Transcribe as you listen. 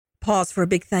pause for a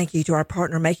big thank you to our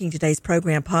partner making today's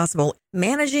program possible.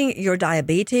 Managing your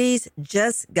diabetes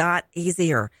just got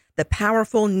easier. The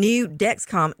powerful new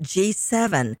Dexcom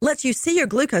G7 lets you see your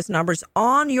glucose numbers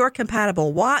on your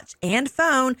compatible watch and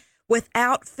phone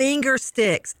without finger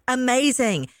sticks.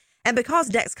 Amazing. And because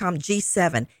Dexcom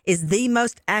G7 is the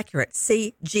most accurate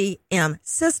CGM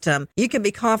system, you can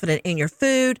be confident in your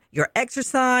food, your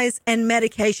exercise, and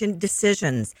medication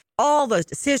decisions. All those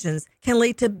decisions can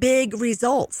lead to big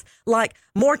results, like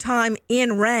more time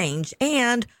in range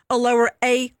and a lower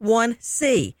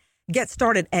A1C. Get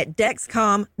started at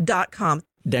Dexcom.com.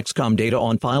 Dexcom data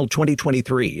on file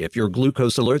 2023. If your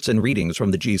glucose alerts and readings from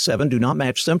the G7 do not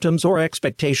match symptoms or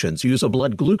expectations, use a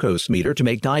blood glucose meter to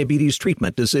make diabetes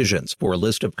treatment decisions. For a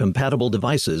list of compatible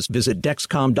devices, visit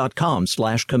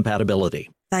Dexcom.com/compatibility.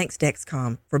 Thanks,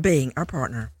 Dexcom, for being our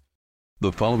partner.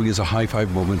 The following is a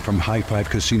high-five moment from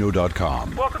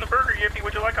highfivecasino.com. Welcome to Burger Yippee.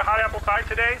 Would you like a hot apple pie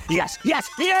today? Yes, yeah,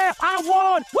 I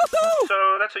won! Woohoo!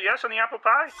 So that's a yes on the apple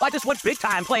pie? I just went big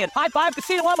time playing High Five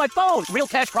Casino on my phone. Real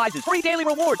cash prizes, free daily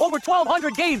rewards, over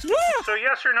 1,200 games. Yeah! So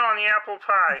yes or no on the apple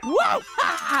pie? Whoa!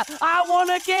 I won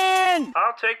again!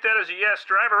 I'll take that as a yes.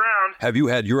 Drive around. Have you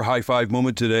had your high-five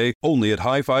moment today? Only at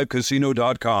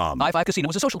highfivecasino.com. High Five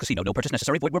Casino is a social casino. No purchase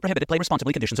necessary. Void where prohibited. Play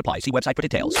responsibly. Conditions apply. See website for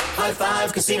details. High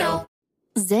Five Casino.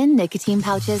 Zyn nicotine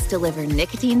pouches deliver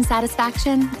nicotine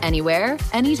satisfaction anywhere,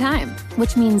 anytime,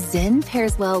 which means Zyn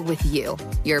pairs well with you,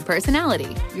 your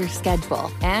personality, your schedule,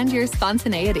 and your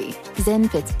spontaneity. Zyn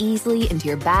fits easily into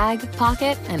your bag,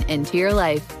 pocket, and into your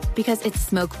life because it's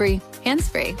smoke-free,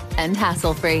 hands-free, and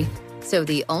hassle-free. So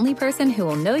the only person who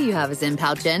will know you have a Zyn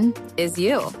pouch in is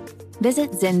you.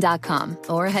 Visit Zyn.com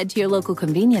or head to your local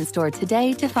convenience store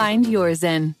today to find your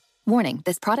Zyn. Warning,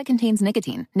 this product contains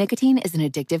nicotine. Nicotine is an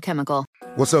addictive chemical.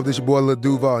 What's up, this your boy Lil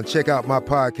Duval, and check out my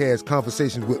podcast,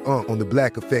 Conversations with Unc, on the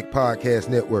Black Effect Podcast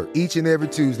Network. Each and every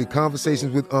Tuesday,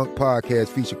 Conversations with Unc podcast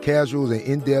feature casual and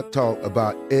in-depth talk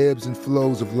about ebbs and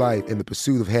flows of life and the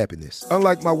pursuit of happiness.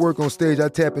 Unlike my work on stage, I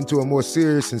tap into a more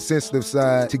serious and sensitive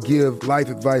side to give life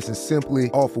advice and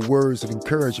simply offer words of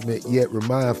encouragement, yet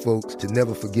remind folks to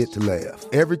never forget to laugh.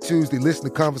 Every Tuesday, listen to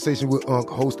Conversations with Unc,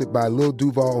 hosted by Lil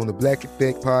Duval on the Black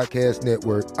Effect Podcast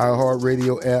Network,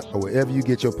 iHeartRadio app, or wherever you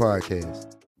get your podcasts.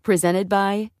 Presented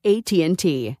by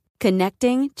AT&T.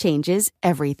 Connecting changes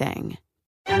everything.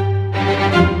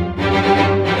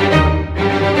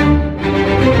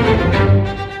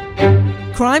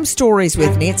 Crime Stories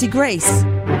with Nancy Grace.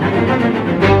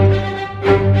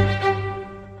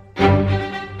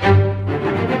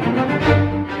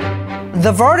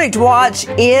 The verdict watch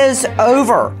is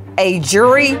over. A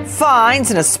jury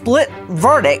finds in a split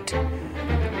verdict,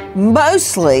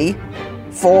 mostly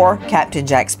for Captain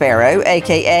Jack Sparrow,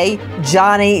 a.k.a.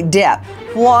 Johnny Depp,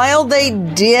 while they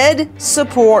did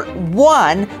support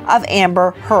one of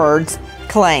Amber Heard's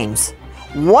claims.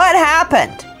 What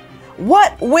happened?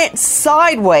 What went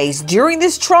sideways during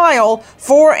this trial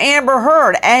for Amber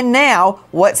Heard? And now,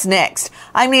 what's next?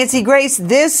 I'm Nancy Grace.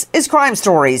 This is Crime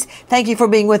Stories. Thank you for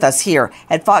being with us here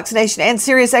at Fox Nation and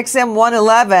Sirius XM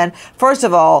 111. First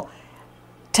of all,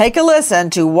 take a listen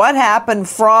to what happened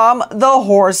from the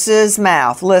horse's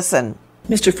mouth. Listen.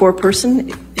 Mr.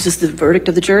 Foreperson, is this the verdict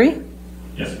of the jury?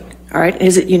 Yes. All right.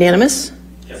 Is it unanimous?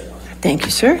 Yes. Thank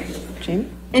you, sir. Jamie?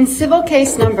 In civil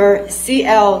case number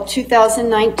CL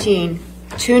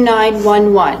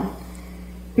 2019-2911,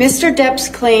 Mr. Depp's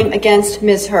claim against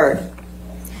Ms. Heard.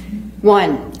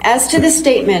 1. As to the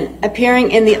statement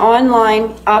appearing in the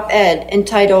online op-ed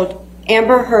entitled,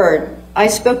 Amber Heard, I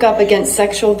spoke up against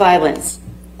sexual violence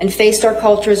and faced our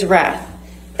culture's wrath.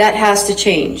 That has to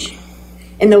change.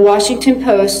 In the Washington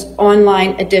Post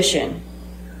online edition,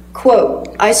 quote,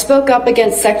 I spoke up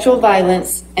against sexual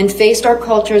violence and faced our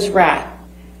culture's wrath.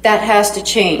 That has to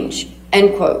change,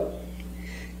 end quote.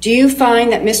 Do you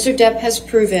find that Mr. Depp has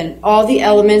proven all the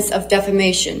elements of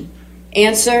defamation?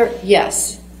 Answer,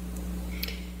 yes.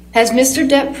 Has Mr.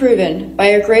 Depp proven by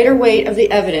a greater weight of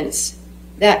the evidence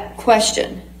that,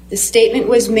 question, the statement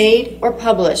was made or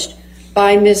published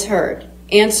by Ms. Heard?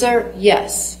 Answer,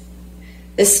 yes.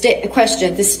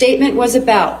 Question, the statement was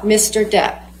about Mr.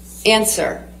 Depp?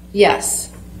 Answer, yes.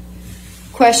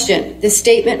 Question, the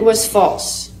statement was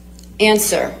false?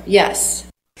 Answer, yes.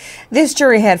 This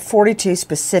jury had 42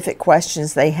 specific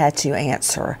questions they had to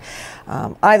answer.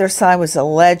 Either side was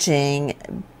alleging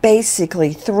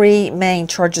basically three main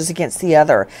charges against the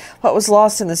other. What was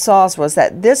lost in the sauce was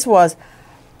that this was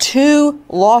two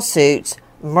lawsuits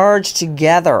merged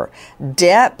together.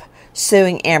 Depp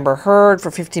suing Amber Heard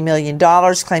for $50 million,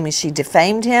 claiming she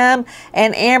defamed him,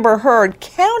 and Amber Heard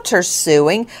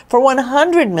countersuing for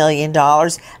 $100 million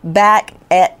back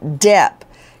at Depp,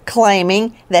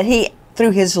 claiming that he,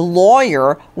 through his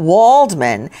lawyer,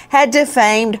 Waldman, had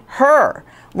defamed her.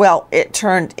 Well, it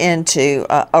turned into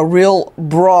a real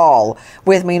brawl.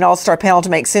 With me, an all-star panel to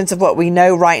make sense of what we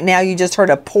know right now. You just heard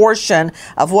a portion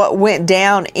of what went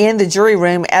down in the jury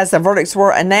room as the verdicts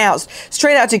were announced.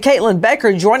 Straight out to Caitlin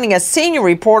Becker, joining us, senior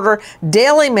reporter,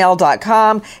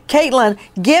 DailyMail.com. Caitlin,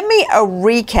 give me a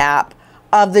recap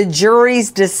of the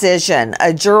jury's decision,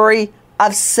 a jury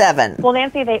of 7. Well,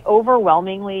 Nancy, they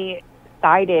overwhelmingly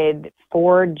sided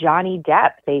for Johnny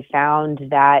Depp. They found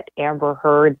that Amber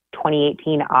Heard's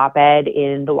 2018 op-ed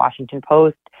in the Washington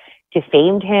Post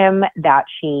defamed him, that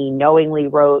she knowingly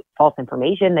wrote false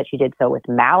information, that she did so with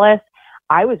malice.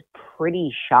 I was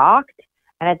pretty shocked.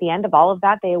 And at the end of all of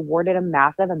that, they awarded a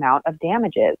massive amount of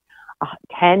damages,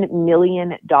 $10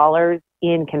 million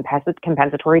in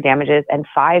compensatory damages and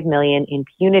 $5 million in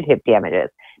punitive damages.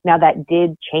 Now, that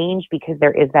did change because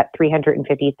there is that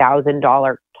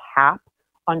 $350,000 cap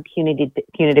on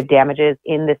punitive damages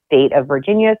in the state of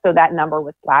Virginia. So that number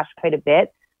was slashed quite a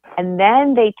bit. And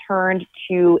then they turned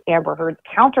to Amber Heard's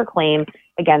counterclaim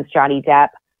against Johnny Depp,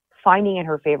 finding in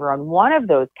her favor on one of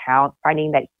those counts,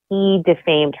 finding that he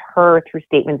defamed her through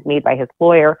statements made by his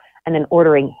lawyer, and then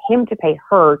ordering him to pay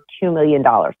her $2 million.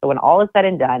 So when all is said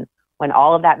and done, when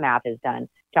all of that math is done,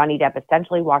 Johnny Depp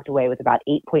essentially walked away with about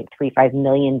 $8.35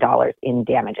 million in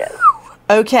damages.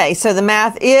 Okay, so the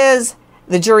math is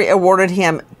the jury awarded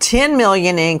him $10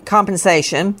 million in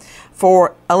compensation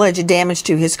for alleged damage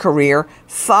to his career,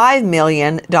 $5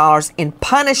 million in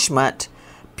punishment,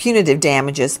 punitive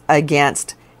damages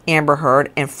against Amber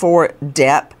Heard and for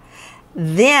Depp.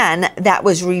 Then that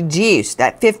was reduced.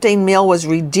 That $15 million was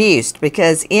reduced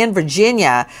because in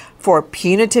Virginia, for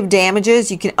punitive damages,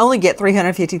 you can only get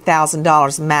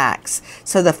 $350,000 max.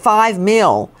 So the $5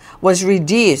 million was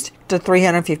reduced to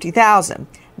 $350,000.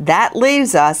 That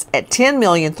leaves us at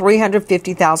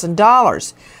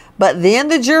 $10,350,000. But then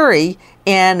the jury,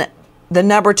 in the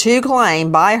number 2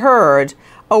 claim by Heard,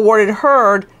 awarded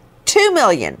Heard $2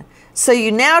 million. So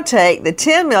you now take the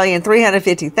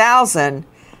 $10,350,000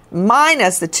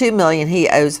 minus the $2 million he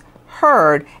owes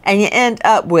Heard, and you end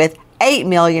up with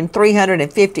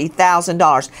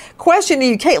 $8,350,000. Question to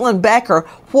you, Caitlin Becker,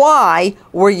 why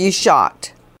were you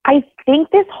shocked? I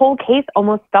think this whole case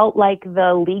almost felt like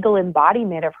the legal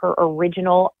embodiment of her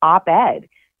original op-ed.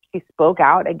 She spoke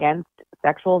out against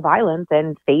sexual violence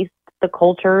and faced the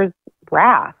culture's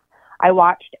wrath. I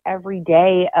watched every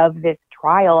day of this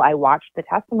trial. I watched the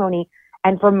testimony.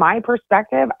 And from my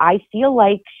perspective, I feel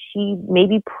like she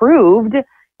maybe proved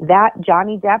that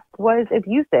Johnny Depp was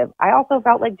abusive. I also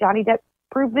felt like Johnny Depp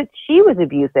proved that she was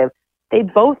abusive. They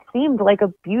both seemed like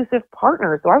abusive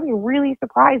partners. So I was really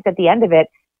surprised at the end of it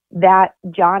that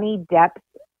Johnny Depp's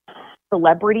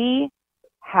celebrity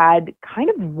had kind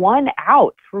of won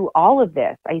out through all of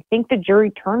this. I think the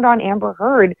jury turned on Amber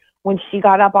Heard when she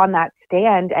got up on that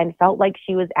stand and felt like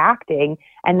she was acting,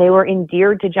 and they were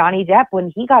endeared to Johnny Depp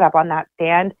when he got up on that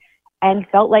stand and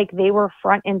felt like they were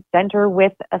front and center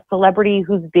with a celebrity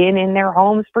who's been in their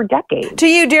homes for decades. To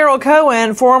you, Daryl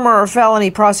Cohen, former felony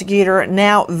prosecutor,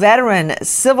 now veteran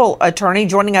civil attorney,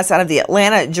 joining us out of the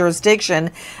Atlanta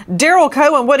jurisdiction. Daryl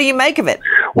Cohen, what do you make of it?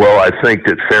 Well, I think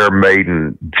that Fair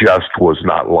Maiden just was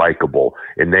not likable.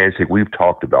 And Nancy, we've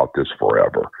talked about this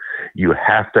forever. You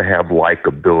have to have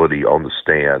likability on the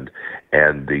stand,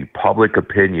 and the public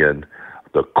opinion,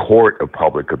 the court of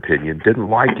public opinion, didn't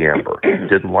like Amber,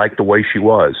 didn't like the way she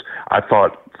was. I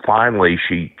thought finally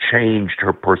she changed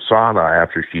her persona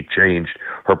after she changed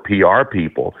her PR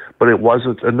people, but it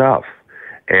wasn't enough.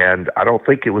 And I don't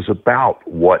think it was about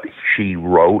what she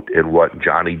wrote and what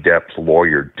Johnny Depp's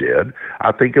lawyer did.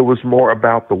 I think it was more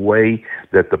about the way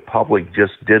that the public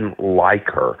just didn't like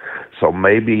her. So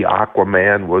maybe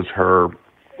Aquaman was her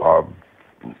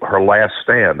last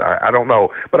stand. I don't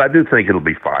know, but I do think it'll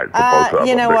be fine for both of them.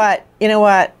 You know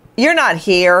what? You're not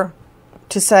here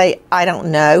to say, I don't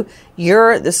know.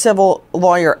 You're the civil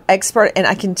lawyer expert, and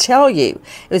I can tell you,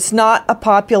 it's not a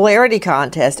popularity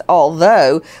contest,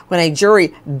 although when a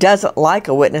jury doesn't like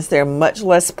a witness, they're much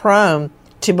less prone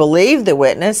to believe the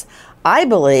witness. I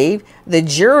believe the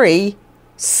jury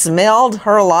smelled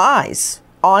her lies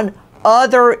on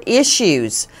other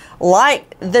issues,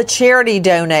 like the charity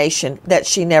donation that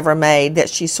she never made, that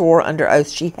she swore under oath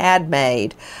she had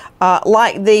made,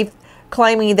 like the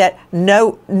claiming that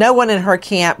no one in her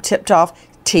camp tipped off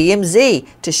TMZ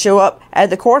to show up at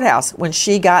the courthouse when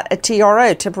she got a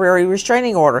TRO, temporary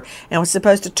restraining order, and was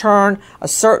supposed to turn a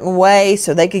certain way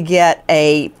so they could get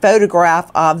a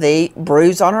photograph of the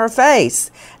bruise on her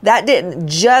face. That didn't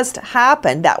just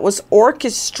happen. That was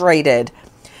orchestrated.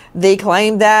 the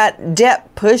claim that Depp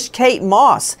pushed Kate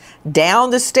Moss down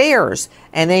the stairs,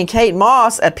 and then Kate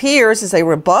Moss appears as a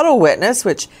rebuttal witness,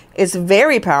 which is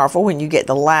very powerful when you get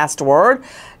the last word.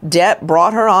 Depp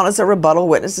brought her on as a rebuttal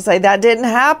witness to say that didn't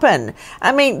happen.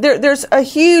 I mean, there's a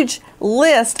huge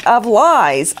list of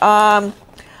lies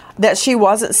that she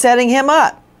wasn't setting him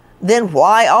up. Then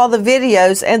why all the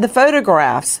videos and the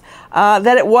photographs?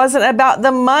 That it wasn't about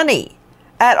the money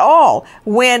at all,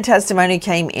 when testimony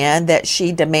came in that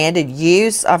she demanded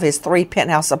use of his 3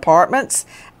 penthouse apartments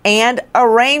and a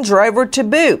Range Rover to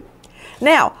boot.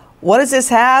 Now, what does this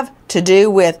have to do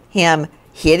with him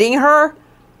hitting her?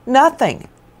 Nothing.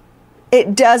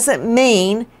 It doesn't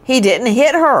mean he didn't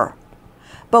hit her.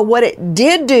 But what it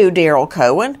did do, Daryl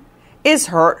Cohen, is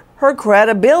hurt her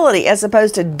credibility, as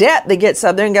opposed to Depp that gets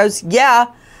up there and goes, yeah,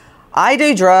 I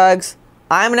do drugs,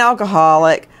 I'm an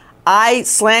alcoholic, I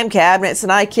slam cabinets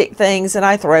and I kick things and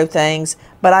I throw things,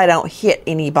 but I don't hit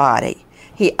anybody.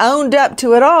 He owned up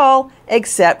to it all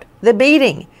except the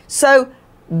beating. So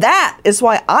that is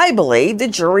why I believe the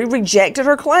jury rejected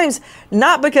her claims.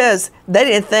 Not because they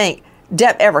didn't think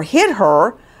Depp ever hit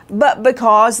her, but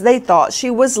because they thought she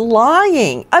was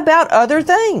lying about other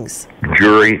things.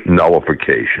 Jury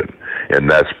nullification. And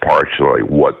that's partially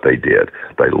what they did.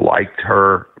 They liked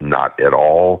her, not at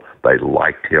all. They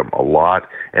liked him a lot.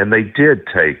 And they did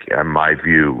take, in my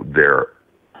view, their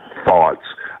thoughts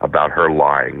about her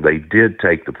lying. They did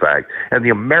take the fact, and the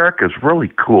America's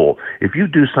really cool. If you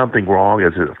do something wrong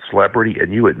as a celebrity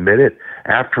and you admit it,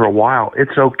 after a while,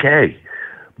 it's okay.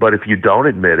 But if you don't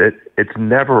admit it, it's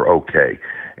never okay.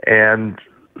 And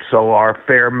so our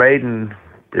fair maiden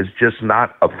is just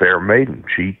not a fair maiden.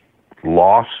 She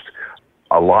lost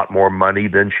a lot more money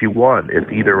than she won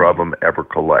if either of them ever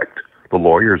collect. The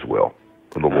lawyers will,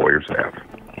 and the lawyers have.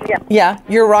 Yeah,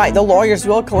 you're right. The lawyers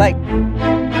will collect.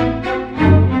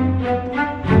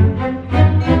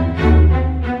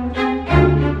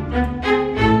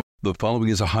 The following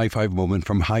is a high five moment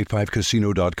from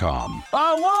highfivecasino.com.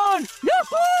 I won!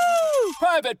 Yahoo!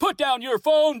 Private, put down your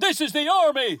phone. This is the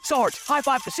Army. Sarge, High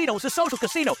Five Casino is a social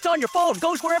casino. It's on your phone.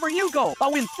 Goes wherever you go. I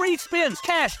win free spins,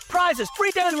 cash, prizes, free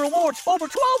daily rewards, over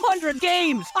 1,200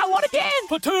 games. I won again.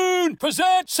 Platoon,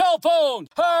 present cell phone.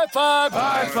 High Five.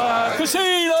 High Five.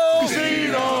 Casino.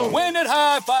 Casino. Win at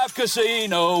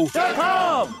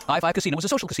highfivecasino.com. High Five Casino is a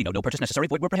social casino. No purchase necessary.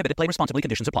 Void where prohibited. Play responsibly.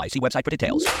 Conditions apply. See website for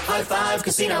details. High Five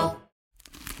Casino.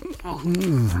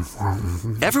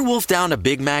 Ever wolfed down a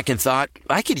Big Mac and thought,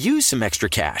 I could use some extra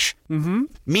cash? Mm-hmm.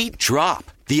 Meet Drop,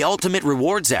 the ultimate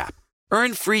rewards app.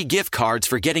 Earn free gift cards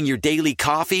for getting your daily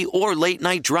coffee or late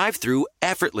night drive-thru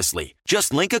effortlessly.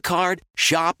 Just link a card,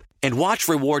 shop, and watch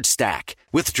rewards stack.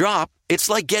 With Drop, it's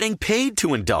like getting paid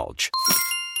to indulge.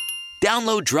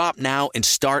 Download Drop now and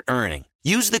start earning.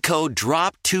 Use the code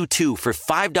DROP22 for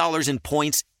 $5 in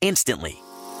points instantly.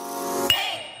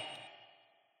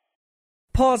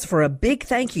 Pause for a big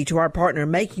thank you to our partner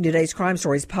making today's crime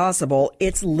stories possible.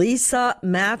 It's Leesa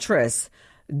Mattress.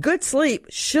 Good sleep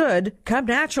should come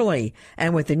naturally.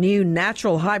 And with the new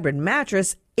natural hybrid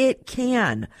mattress, it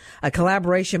can. A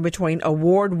collaboration between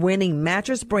award-winning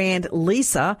mattress brand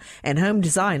Leesa and home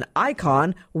design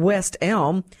icon West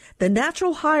Elm, the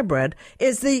natural hybrid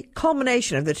is the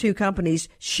culmination of the two companies'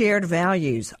 shared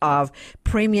values of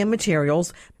premium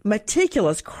materials,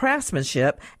 meticulous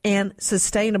craftsmanship, and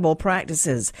sustainable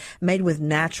practices. Made with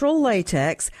natural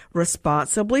latex,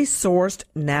 responsibly sourced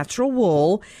natural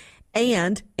wool,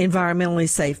 and environmentally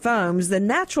safe foams, the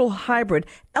natural hybrid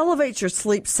elevates your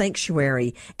sleep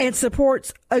sanctuary and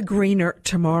supports a greener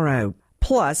tomorrow.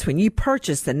 Plus, when you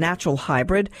purchase the natural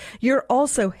hybrid, you're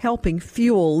also helping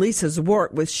fuel Leesa's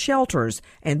work with shelters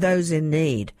and those in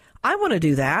need. I want to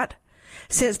do that.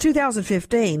 Since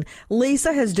 2015,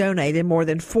 Leesa has donated more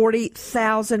than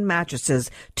 40,000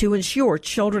 mattresses to ensure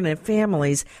children and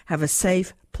families have a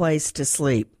safe place to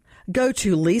sleep. Go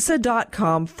to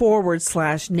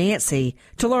Leesa.com/Nancy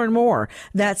to learn more.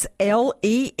 That's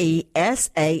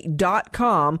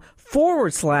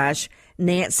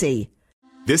LEESA.com/Nancy.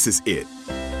 This is it.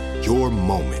 Your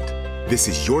moment. This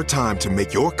is your time to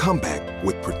make your comeback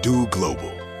with Purdue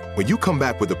Global. When you come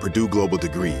back with a Purdue Global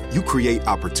degree, you create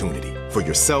opportunity for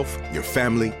yourself, your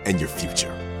family, and your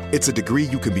future. It's a degree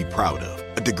you can be proud of,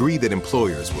 a degree that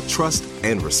employers will trust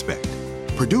and respect.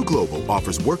 Purdue Global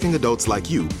offers working adults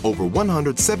like you over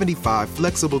 175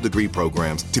 flexible degree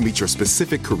programs to meet your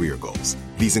specific career goals.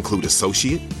 These include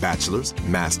associate, bachelor's,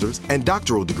 master's, and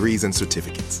doctoral degrees and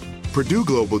certificates. Purdue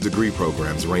Global degree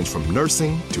programs range from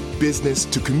nursing to business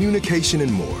to communication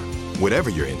and more. Whatever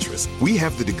your interest, we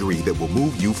have the degree that will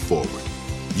move you forward.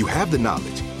 You have the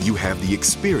knowledge, You have the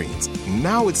experience.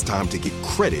 Now it's time to get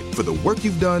credit for the work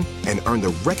you've done and earn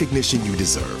the recognition you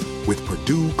deserve with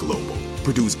Purdue Global,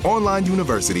 Purdue's online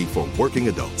university for working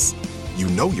adults. You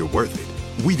know you're worth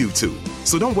it. We do too.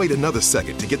 So don't wait another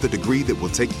second to get the degree that will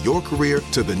take your career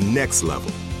to the next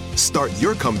level. Start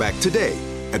your comeback today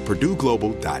at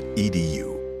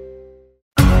purdueglobal.edu.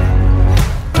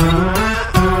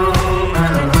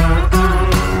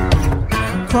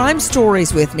 Crime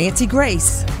Stories with Nancy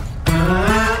Grace.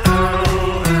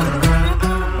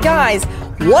 Guys,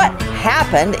 what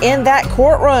happened in that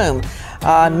courtroom?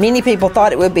 Many people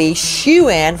thought it would be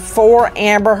shoo-in for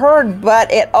Amber Heard,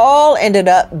 but it all ended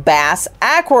up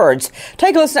bass-ackwards.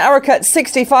 Take a listen to our Cut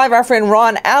 65, our friend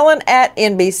Ron Allen at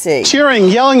NBC. Cheering,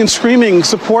 yelling, and screaming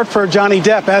support for Johnny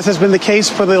Depp, as has been the case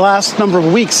for the last number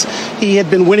of weeks. He had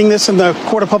been winning this in the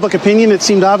court of public opinion, it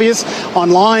seemed obvious,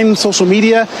 online, social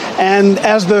media, and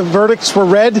as the verdicts were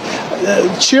read,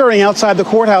 cheering outside the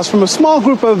courthouse from a small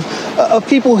group of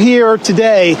people here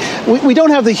today. We don't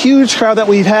have the huge crowd that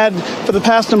we've had for the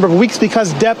past number of weeks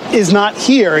because Depp is not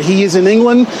here. He is in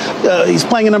England. He's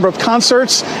playing a number of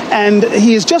concerts, and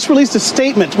he has just released a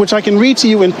statement, which I can read to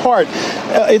you in part.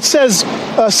 It says,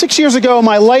 6 years ago,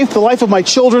 my life, the life of my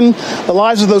children, the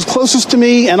lives of those closest to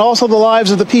me, and also the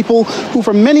lives of the people who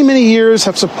for many, many years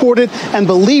have supported and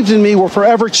believed in me were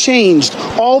forever changed,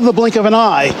 all in the blink of an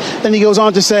eye. Then he goes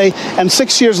on to say, and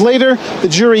 6 years later, the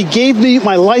jury gave me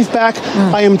my life back.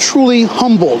 I am truly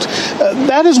humbled.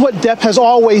 That is what Depp has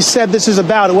always said this is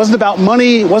about. It wasn't about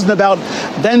money. It wasn't about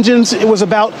vengeance. It was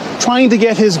about trying to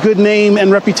get his good name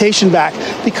and reputation back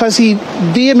because he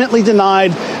vehemently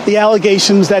denied the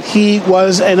allegations that he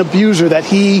was an abuser, that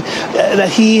he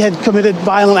had committed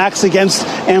violent acts against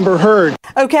Amber Heard.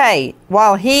 Okay,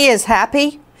 while he is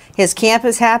happy, his camp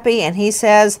is happy, and he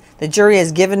says the jury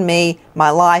has given me my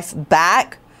life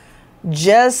back,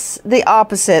 just the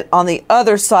opposite on the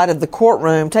other side of the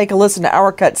courtroom. Take a listen to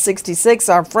our Cut 66,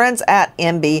 our friends at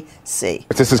NBC.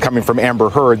 This is coming from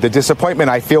Amber Heard. The disappointment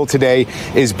I feel today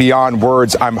is beyond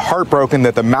words. I'm heartbroken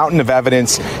that the mountain of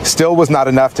evidence still was not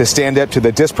enough to stand up to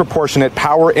the disproportionate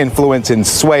power, influence, and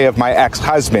sway of my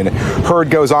ex-husband. Heard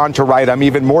goes on to write, I'm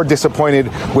even more disappointed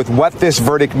with what this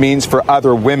verdict means for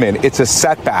other women. It's a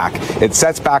setback. It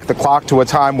sets back the clock to a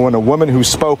time when a woman who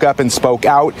spoke up and spoke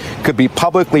out could be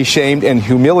publicly shamed and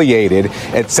humiliated.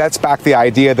 It sets back the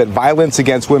idea that violence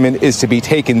against women is to be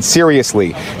taken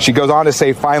seriously. She goes on to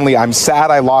say, finally, I'm sad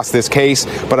I lost this case,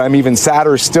 but I'm even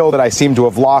sadder still that I seem to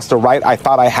have lost a right I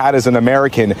thought I had as an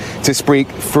American to speak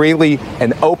freely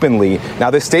and openly. Now,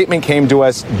 this statement came to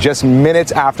us just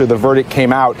minutes after the verdict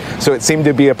came out, so it seemed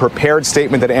to be a prepared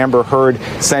statement that Amber Heard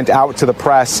sent out to the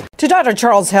press. To Dr.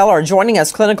 Charles Heller, joining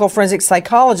us, clinical forensic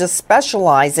psychologist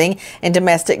specializing in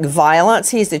domestic violence.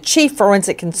 He's the chief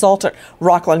forensic consultant,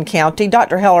 Rockland County.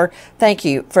 Dr. Heller, thank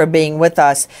you for being with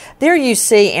us. There you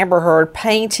see Amber Heard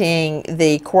painting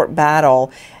the court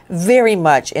battle very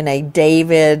much in a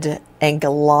David and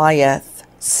Goliath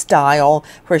style,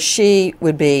 where she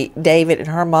would be David in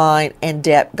her mind and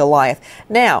Depp Goliath.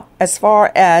 Now, as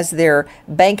far as their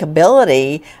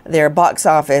bankability, their box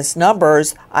office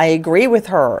numbers, I agree with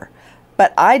her.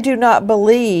 But I do not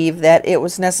believe that it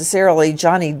was necessarily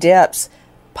Johnny Depp's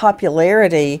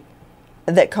popularity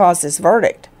that caused this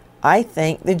verdict. I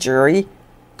think the jury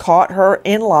caught her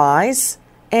in lies,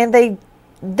 and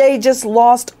they just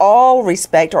lost all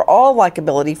respect or all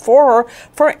likability for her.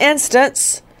 For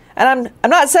instance, and I'm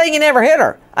not saying he never hit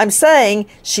her. I'm saying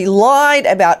she lied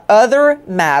about other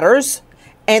matters,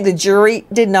 and the jury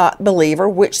did not believe her,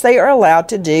 which they are allowed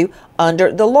to do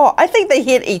under the law. I think they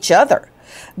hit each other.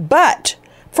 But,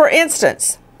 for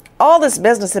instance, all this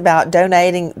business about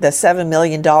donating the $7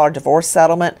 million divorce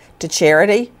settlement to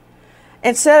charity,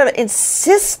 instead of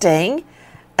insisting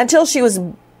until she was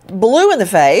blue in the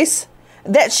face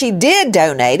that she did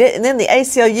donate it, and then the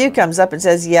ACLU comes up and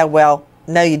says, yeah, well,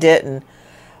 no, you didn't.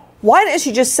 Why didn't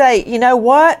she just say, you know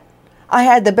what? I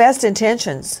had the best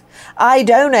intentions. I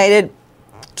donated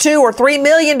 $2 or $3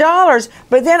 million,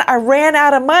 but then I ran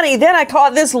out of money. Then I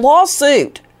caught this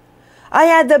lawsuit. I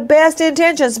had the best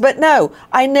intentions, but no,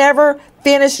 I never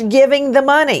finished giving the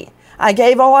money. I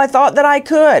gave all I thought that I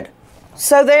could.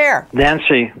 So there.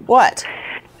 Nancy. What?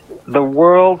 The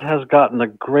world has gotten a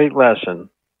great lesson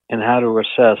in how to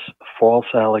assess false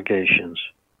allegations.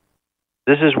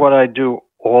 This is what I do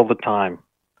all the time.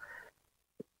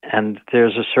 And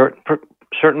there's a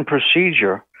certain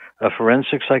procedure a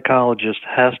forensic psychologist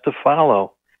has to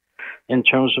follow in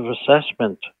terms of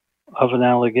assessment of an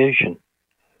allegation.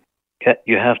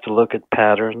 You have to look at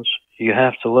patterns. You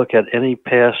have to look at any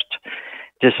past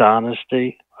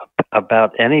dishonesty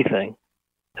about anything.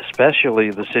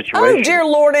 especially the situation. Oh, dear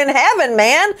Lord in heaven,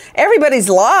 man. Everybody's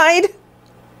lied.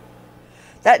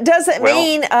 That doesn't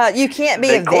mean you can't be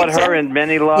a victim. They caught her in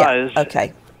many lies. Yeah,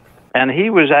 okay. And he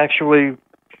was actually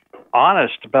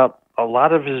honest about a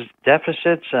lot of his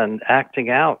deficits and acting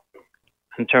out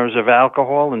in terms of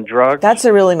alcohol and drugs. That's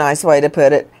a really nice way to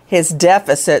put it. His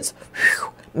deficits.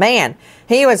 Whew, man,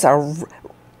 he was a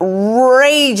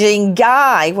raging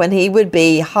guy when he would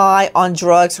be high on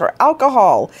drugs or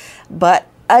alcohol. But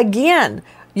again,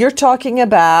 you're talking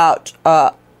about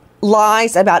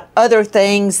lies about other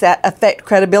things that affect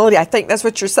credibility. I think that's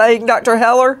what you're saying, Dr.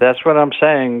 Heller? That's what I'm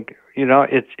saying. You know,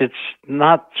 it's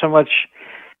not so much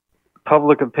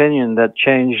public opinion that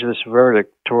changed this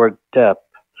verdict toward Depp.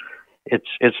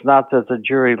 It's not that the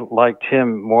jury liked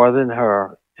him more than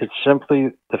her. It's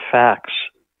simply the facts.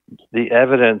 The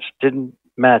evidence didn't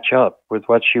match up with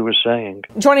what she was saying.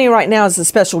 Joining you right now is a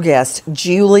special guest,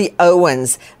 Julie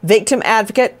Owens, victim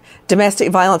advocate, domestic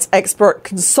violence expert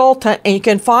consultant, and you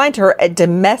can find her at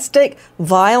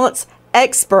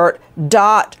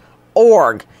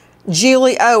domesticviolenceexpert.org.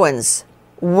 Julie Owens,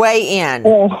 weigh in.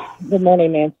 Well, good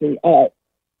morning, Nancy.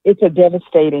 It's a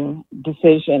devastating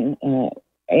decision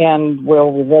and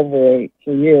will reverberate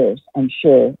for years, I'm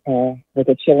sure, with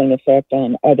a chilling effect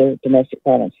on other domestic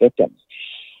violence victims.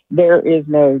 There is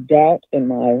no doubt in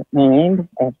my mind,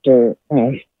 after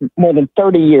more than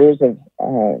 30 years of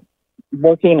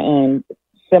working on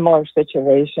similar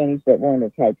situations that weren't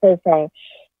as high profile,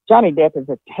 Johnny Depp is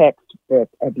a textbook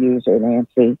abuser,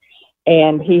 Nancy,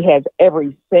 and he has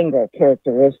every single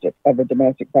characteristic of a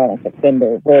domestic violence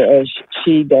offender, whereas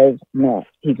she does not.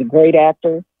 He's a great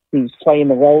actor. He's playing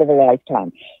the role of a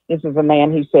lifetime. This is a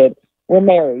man who said, "We're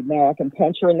married. Now I can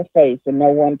punch her in the face and no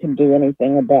one can do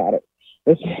anything about it."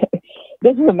 This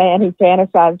is a man who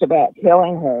fantasized about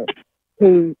killing her,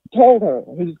 who told her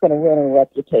he was going to ruin her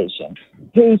reputation,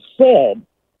 who said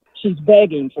she's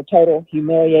begging for total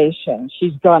humiliation.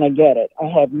 She's going to get it. I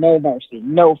have no mercy,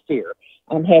 no fear.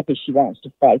 I'm happy she wants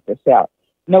to fight this out.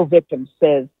 No victim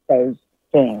says those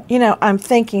things. You know, I'm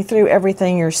thinking through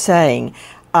everything you're saying.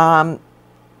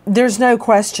 There's no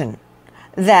question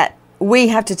that we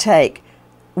have to take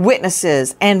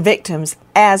witnesses and victims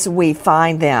as we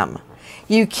find them.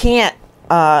 You can't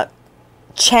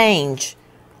change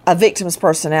a victim's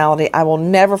personality. I will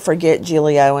never forget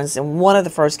Julie Owens. In one of the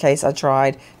first cases I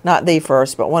tried, not the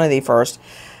first, but one of the first,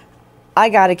 I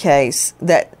got a case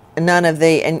that none of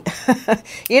the, and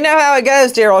you know how it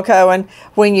goes, Daryl Cohen,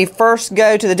 when you first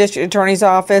go to the district attorney's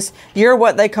office, you're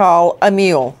what they call a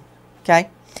mule, okay?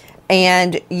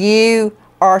 And you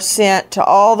are sent to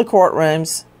all the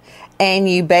courtrooms, and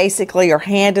you basically are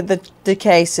handed the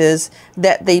cases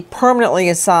that the permanently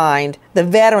assigned, the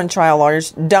veteran trial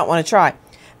lawyers, don't want to try.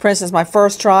 For instance, my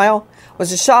first trial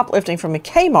was a shoplifting from a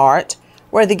Kmart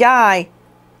where the guy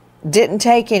didn't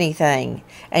take anything.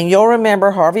 And you'll remember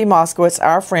Harvey Moskowitz,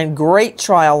 our friend, great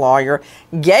trial lawyer,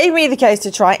 gave me the case to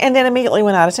try and then immediately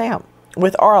went out of town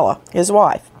with Arla, his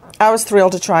wife. I was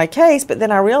thrilled to try a case, but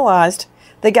then I realized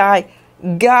the guy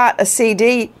got a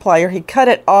CD player. He cut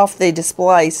it off the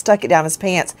display, stuck it down his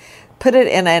pants, put it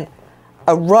in a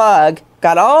rug,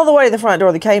 got all the way to the front door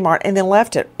of the Kmart, and then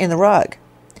left it in the rug.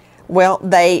 Well,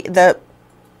 the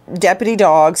deputy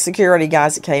dogs, security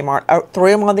guys at Kmart, threw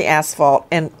him on the asphalt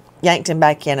and yanked him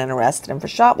back in and arrested him for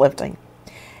shoplifting.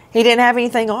 He didn't have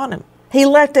anything on him. He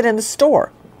left it in the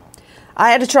store.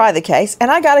 I had to try the case, and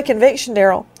I got a conviction,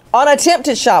 Daryl, on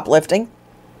attempted shoplifting.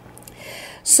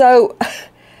 So,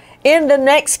 in the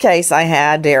next case I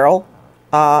had, Daryl,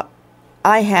 I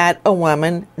had a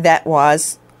woman that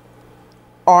was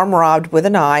arm robbed with a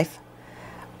knife.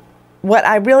 What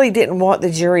I really didn't want the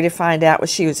jury to find out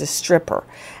was she was a stripper.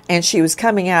 And she was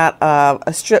coming out of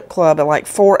a strip club at like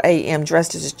 4 a.m.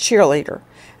 dressed as a cheerleader.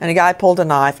 And a guy pulled a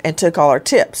knife and took all her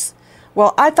tips.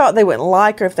 Well, I thought they wouldn't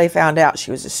like her if they found out she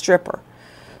was a stripper.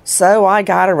 So I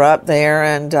got her up there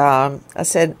and I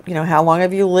said, you know, how long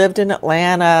have you lived in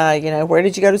Atlanta? You know, where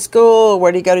did you go to school?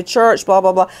 Where did you go to church? Blah,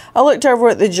 blah, blah. I looked over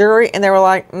at the jury and they were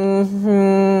like,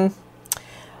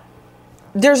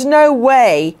 There's no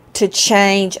way to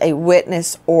change a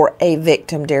witness or a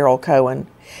victim, Daryl Cohen.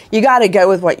 You got to go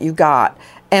with what you got.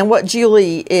 And what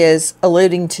Julie is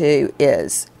alluding to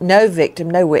is no victim,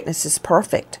 no witness is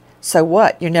perfect. So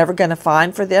what? You're never going to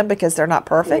find for them because they're not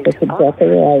perfect? That's exactly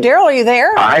right. Daryl, are you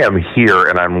there? I am here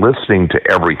and I'm listening to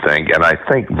everything. And I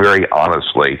think very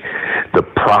honestly, the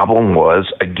problem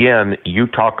was, again, you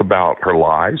talk about her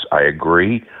lies. I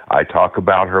agree. I talk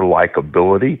about her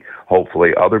likability.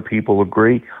 Hopefully other people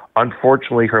agree.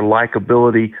 Unfortunately, her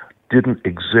likability didn't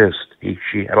exist.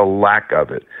 She had a lack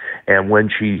of it. And when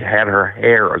she had her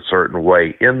hair a certain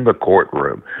way in the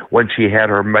courtroom, when she had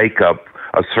her makeup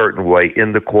a certain way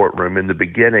in the courtroom in the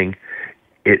beginning,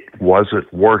 it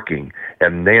wasn't working.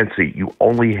 And Nancy, you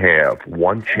only have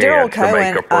one chance to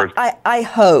make a first. I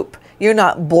hope you're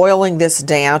not boiling this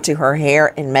down to her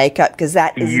hair and makeup, because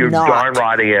that is not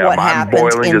what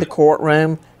happened in the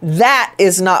courtroom. That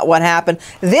is not what happened.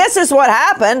 This is what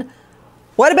happened.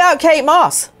 What about Kate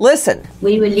Moss? Listen.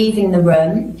 We were leaving the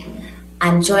room,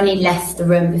 and Johnny left the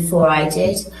room before I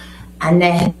did, and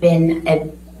there had been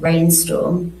a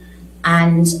rainstorm,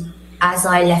 and as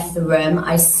I left the room,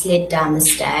 I slid down the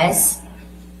stairs,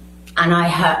 and I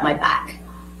hurt my back.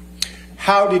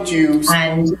 How did you...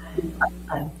 And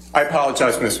I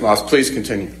apologize, Ms. Moss. Please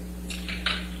continue.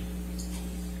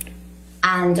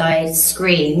 And I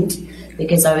screamed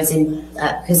because I was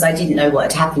because I didn't know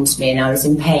what had happened to me, and I was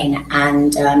in pain.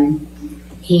 And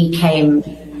he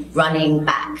came running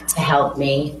back to help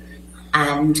me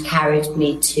and carried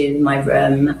me to my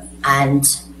room and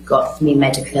got me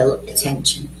medical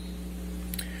attention.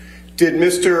 Did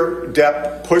Mr.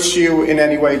 Depp push you in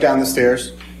any way down the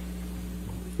stairs?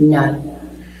 No.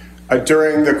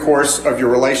 During the course of your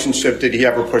relationship, did he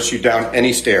ever push you down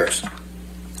any stairs?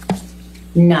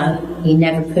 No, he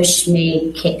never pushed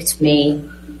me, kicked me,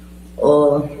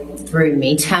 or threw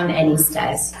me down any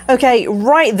stairs. Okay,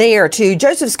 right there to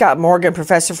Joseph Scott Morgan,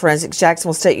 professor of forensics,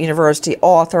 Jacksonville State University,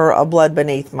 author of Blood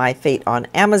Beneath My Feet on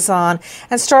Amazon,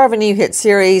 and star of a new hit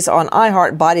series on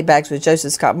iHeart, Body Bags with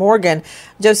Joseph Scott Morgan.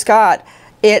 Joe Scott,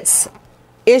 it's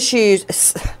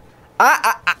issues...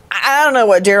 I don't know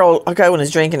what Daryl Cohen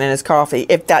is drinking in his coffee,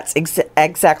 if that's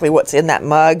exactly what's in that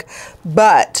mug,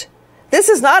 but this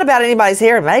is not about anybody's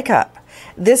hair and makeup.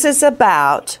 This is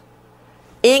about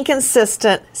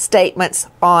inconsistent statements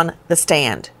on the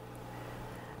stand.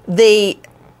 The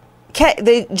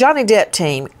Johnny Depp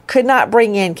team could not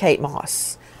bring in Kate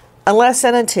Moss unless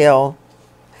and until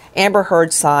Amber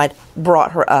Heard's side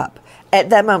brought her up. At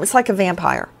that moment, it's like a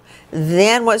vampire.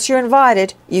 Then once you're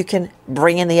invited, you can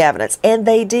bring in the evidence. And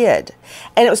they did.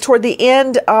 And it was toward the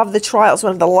end of the trial. It was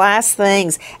one of the last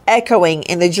things echoing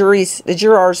in the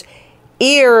jurors'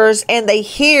 ears. And they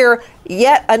hear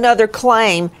yet another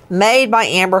claim made by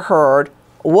Amber Heard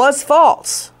was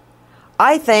false.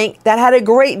 I think that had a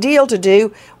great deal to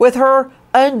do with her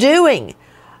undoing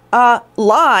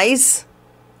lies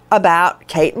about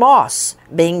Kate Moss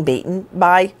being beaten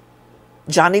by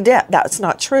Johnny Depp. That's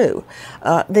not true.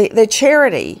 The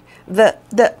charity,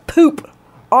 the poop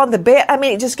on the bed. I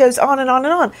mean, it just goes on and on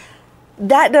and on.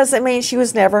 That doesn't mean she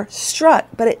was never struck,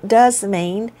 but it does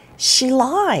mean she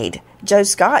lied. Joe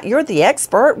Scott, you're the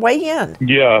expert. Weigh in.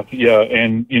 Yeah.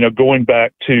 And, going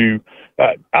back to,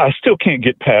 I still can't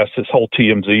get past this whole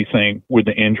TMZ thing with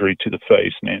the injury to the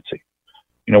face, Nancy.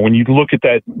 When you look at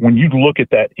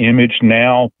that image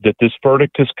now that this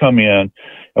verdict has come in,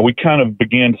 and we kind of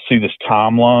begin to see this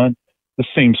timeline, this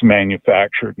seems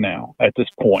manufactured now at this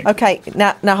point. Okay,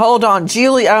 now hold on.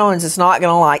 Julie Owens is not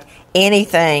going to like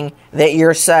anything that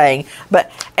you're saying,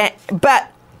 but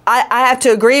I have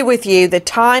to agree with you. The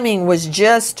timing was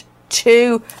just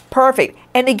too perfect.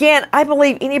 And again, I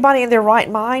believe anybody in their right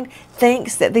mind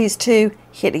thinks that these two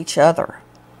hit each other.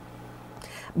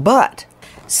 But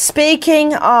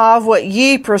speaking of what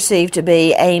you perceive to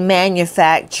be a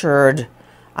manufactured,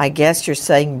 I guess you're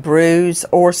saying, bruise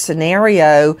or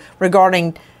scenario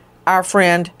regarding our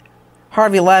friend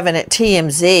Harvey Levin at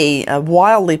TMZ, a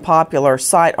wildly popular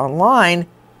site online,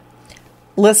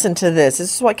 listen to this.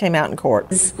 This is what came out in court.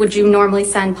 Would you normally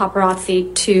send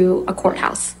paparazzi to a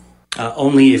courthouse?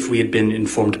 Only if we had been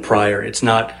informed prior. It's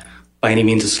not by any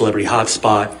means a celebrity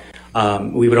hotspot.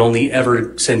 We would only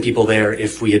ever send people there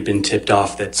if we had been tipped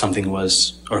off that something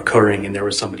was occurring and there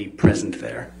was somebody present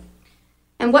there.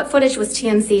 And what footage was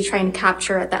TMZ trying to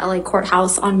capture at the LA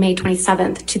courthouse on May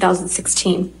 27th,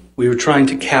 2016? We were trying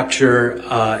to capture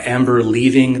Amber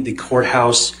leaving the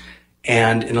courthouse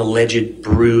and an alleged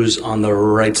bruise on the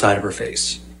right side of her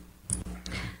face.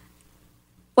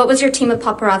 What was your team of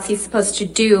paparazzi supposed to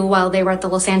do while they were at the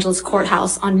Los Angeles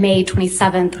courthouse on May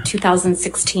 27th,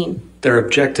 2016? Their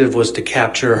objective was to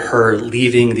capture her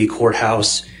leaving the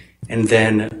courthouse, and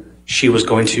then she was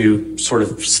going to sort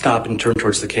of stop and turn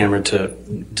towards the camera to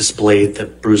display the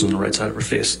bruise on the right side of her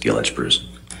face, the alleged bruise.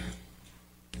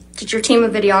 Did your team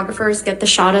of videographers get the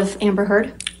shot of Amber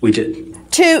Heard? We did.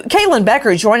 To Caitlin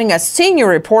Becker joining us, senior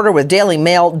reporter with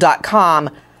DailyMail.com.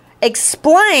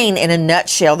 Explain in a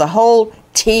nutshell the whole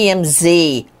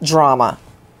TMZ drama.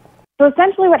 So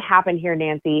essentially what happened here,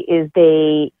 Nancy, is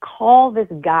they call this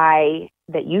guy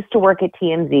that used to work at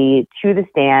TMZ to the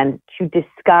stand to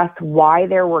discuss why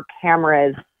there were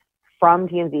cameras from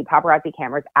TMZ, paparazzi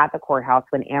cameras at the courthouse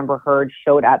when Amber Heard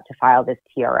showed up to file this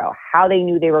TRO, how they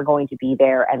knew they were going to be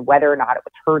there, and whether or not it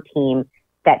was her team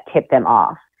that tipped them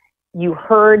off. You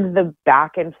heard the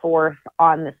back and forth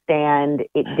on the stand.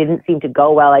 It didn't seem to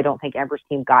go well. I don't think Amber's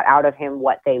team got out of him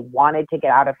what they wanted to get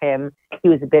out of him. He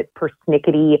was a bit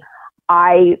persnickety.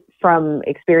 From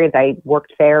experience, I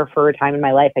worked there for a time in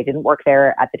my life. I didn't work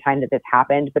there at the time that this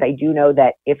happened, but I do know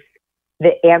that if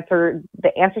the answers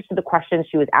to the questions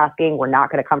she was asking were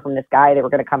not going to come from this guy, they were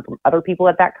going to come from other people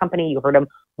at that company. You heard him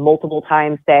multiple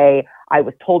times say, I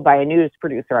was told by a news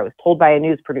producer. I was told by a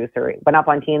news producer. It went up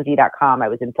on TMZ.com. I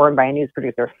was informed by a news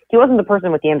producer. He wasn't the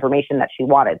person with the information that she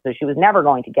wanted, so she was never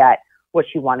going to get what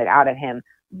she wanted out of him.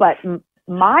 But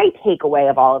my takeaway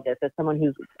of all of this, as someone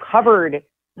who's covered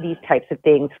these types of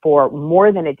things for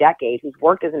more than a decade, who's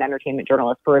worked as an entertainment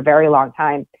journalist for a very long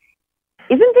time,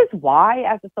 isn't this why,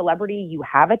 as a celebrity, you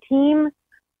have a team?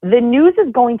 The news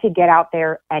is going to get out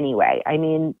there anyway. I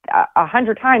mean,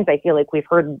 100 times I feel like we've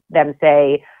heard them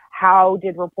say, how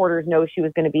did reporters know she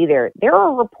was going to be there? There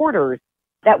are reporters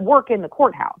that work in the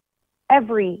courthouse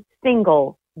every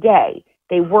single day.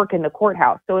 They work in the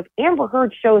courthouse. So if Amber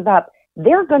Heard shows up,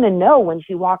 they're going to know when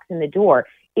she walks in the door.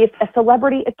 If a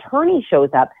celebrity attorney shows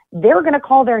up, they're going to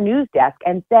call their news desk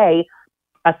and say,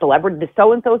 the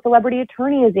so-and-so celebrity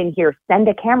attorney is in here. Send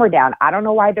a camera down. I don't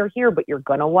know why they're here, but you're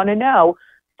going to want to know.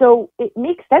 So it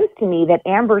makes sense to me that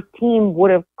Amber's team would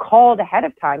have called ahead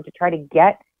of time to try to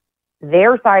get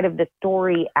their side of the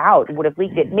story out, would have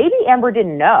leaked it. Maybe Amber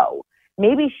didn't know.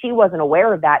 Maybe she wasn't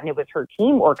aware of that and it was her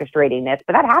team orchestrating this,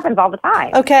 but that happens all the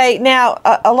time. Okay, now,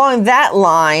 along that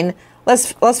line,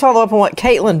 let's follow up on what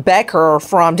Caitlin Becker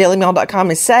from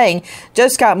DailyMail.com is saying. Joe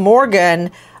Scott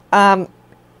Morgan,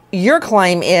 your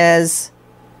claim is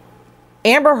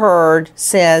Amber Heard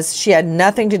says she had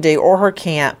nothing to do, or her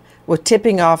camp, with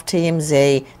tipping off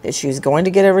TMZ that she was going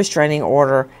to get a restraining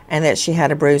order and that she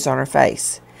had a bruise on her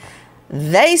face.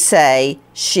 They say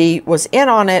she was in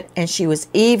on it and she was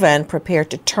even prepared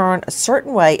to turn a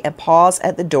certain way and pause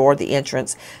at the door, the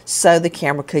entrance, so the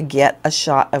camera could get a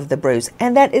shot of the bruise.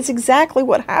 And that is exactly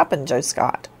what happened, Joe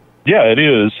Scott. Yeah, it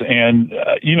is. And,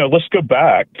 let's go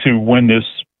back to when this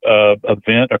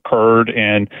event occurred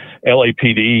and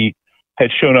LAPD had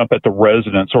shown up at the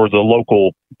residence, or the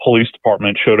local police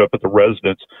department showed up at the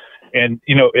residence. And,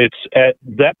 it's at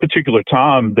that particular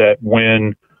time that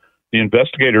when the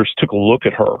investigators took a look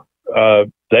at her,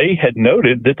 they had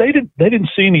noted that they didn't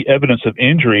see any evidence of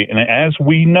injury. And as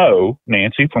we know,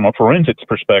 Nancy, from a forensics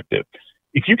perspective,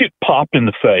 if you get popped in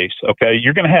the face, okay,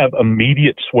 you're going to have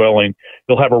immediate swelling.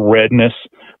 You'll have a redness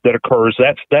that occurs.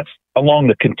 That's along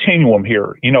the continuum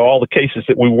here. All the cases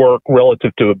that we work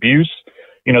relative to abuse,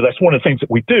 that's one of the things that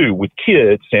we do with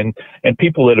kids and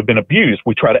people that have been abused.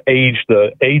 We try to age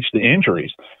the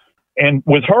injuries. And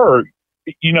with her,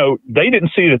 they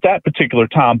didn't see it at that particular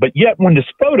time, but yet when this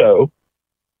photo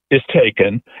is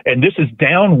taken, and this is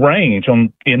downrange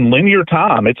in linear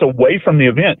time, it's away from the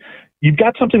event, you've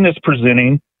got something that's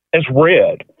presenting as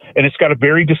red, and it's got a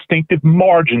very distinctive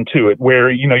margin to it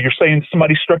where, you're saying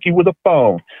somebody struck you with a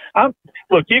phone.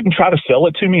 Look, you can try to sell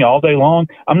it to me all day long.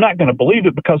 I'm not going to believe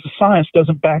it because the science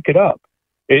doesn't back it up.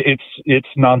 It's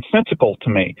nonsensical to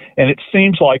me, and it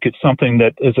seems like it's something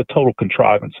that is a total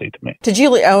contrivancy to me. To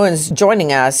Julie Owens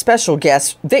joining us, special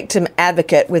guest, victim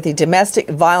advocate with the Domestic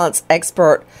Violence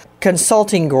Expert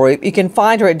Consulting Group. You can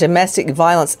find her at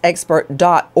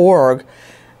domesticviolenceexpert.org.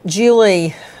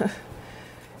 Julie,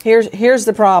 here's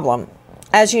the problem.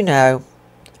 As you know,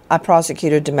 I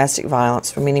prosecuted domestic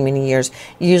violence for many, many years.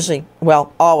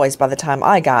 Always by the time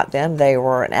I got them, they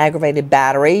were an aggravated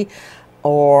battery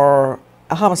or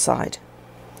a homicide.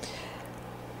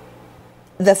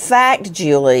 The fact,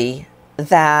 Julie,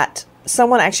 that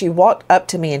someone actually walked up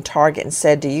to me in Target and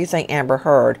said, do you think Amber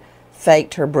Heard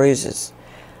faked her bruises?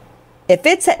 If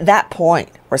it's at that point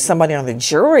where somebody on the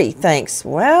jury thinks,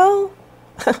 well,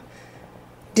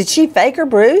 did she fake her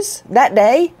bruise that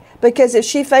day? Because if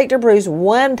she faked her bruise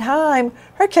one time,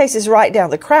 her case is right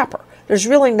down the crapper. There's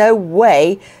really no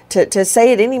way to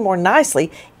say it any more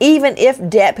nicely. Even if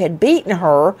Depp had beaten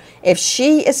her, if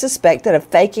she is suspected of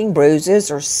faking bruises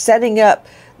or setting up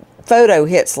photo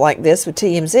hits like this with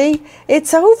TMZ,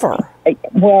 it's over.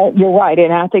 Well, you're right.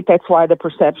 And I think that's why the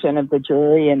perception of the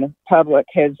jury and the public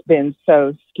has been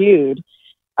so skewed.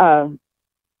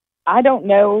 I don't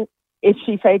know if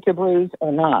she faked a bruise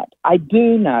or not. I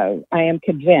do know, I am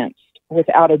convinced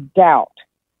without a doubt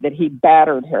that he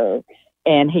battered her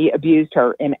and he abused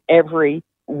her in every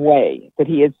way, that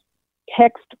he has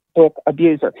text textbook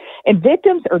abuser. And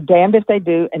victims are damned if they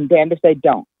do and damned if they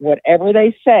don't. Whatever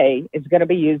they say is going to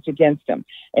be used against them.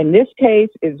 And this case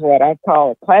is what I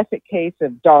call a classic case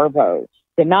of Darvo.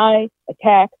 Deny,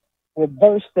 attack,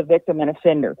 reverse the victim and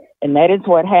offender. And that is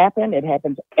what happened. It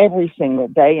happens every single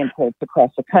day in courts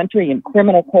across the country, in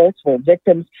criminal courts where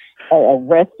victims are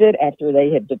arrested after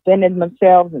they have defended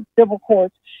themselves, in civil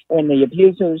courts when the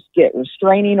abusers get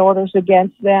restraining orders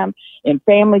against them, in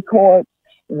family courts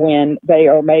when they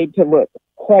are made to look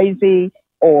crazy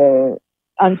or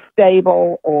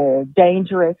unstable or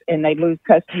dangerous and they lose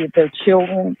custody of their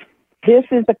children. This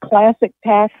is a classic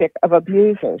tactic of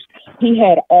abusers. He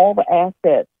had all the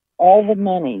assets, all the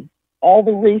money, all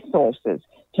the resources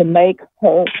to make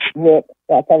her look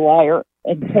like a liar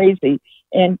and crazy,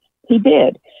 and he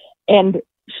did. And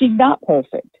she's not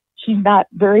perfect. She's not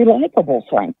very likable,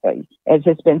 frankly, as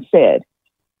has been said.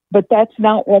 But that's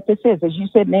not what this is. As you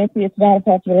said, Nancy, it's not a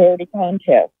popularity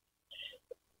contest.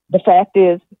 The fact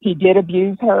is, he did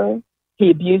abuse her.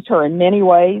 He abused her in many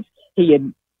ways. He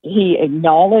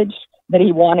acknowledged that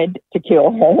he wanted to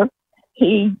kill her.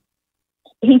 He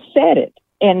said it.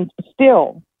 And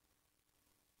still,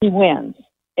 he wins.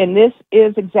 And this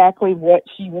is exactly what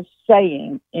she was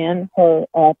saying in her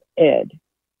op-ed.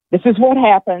 This is what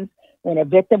happens when a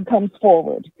victim comes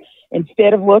forward.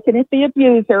 Instead of looking at the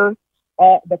abuser,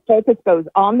 the focus goes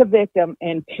on the victim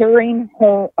and tearing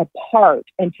her apart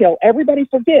until everybody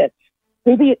forgets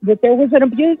that there was an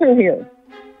abuser here.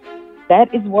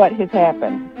 That is what has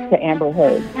happened to Amber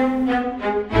Heard.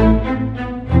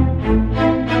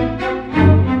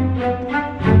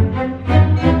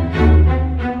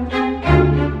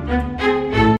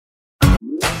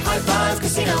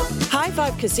 High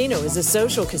Five Casino is a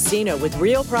social casino with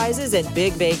real prizes and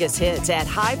big Vegas hits at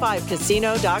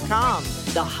highfivecasino.com.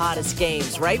 The hottest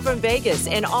games right from Vegas,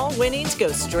 and all winnings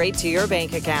go straight to your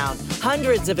bank account.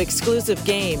 Hundreds of exclusive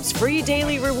games, free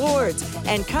daily rewards,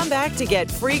 and come back to get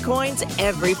free coins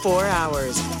every 4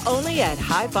 hours. Only at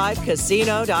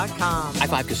highfivecasino.com. High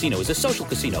Five Casino is a social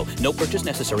casino. No purchase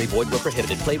necessary. Void where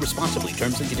prohibited. Play responsibly.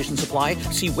 Terms and conditions apply.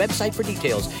 See website for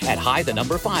details at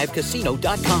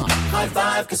high5casino.com. High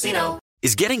Five Casino.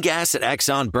 Is getting gas at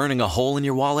Exxon burning a hole in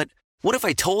your wallet? What if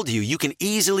I told you you can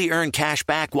easily earn cash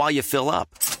back while you fill up?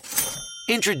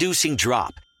 Introducing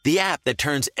Drop, the app that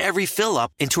turns every fill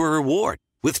up into a reward.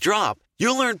 With Drop,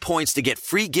 you'll earn points to get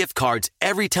free gift cards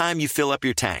every time you fill up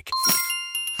your tank.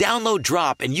 Download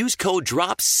Drop and use code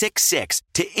DROP66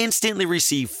 to instantly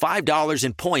receive $5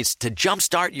 in points to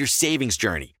jumpstart your savings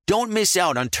journey. Don't miss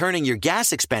out on turning your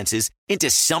gas expenses into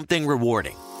something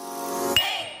rewarding.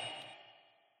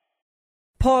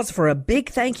 Pause for a big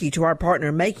thank you to our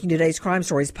partner making today's crime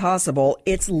stories possible.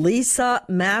 It's Leesa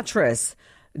Mattress.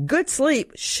 Good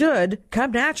sleep should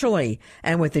come naturally.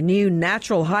 And with the new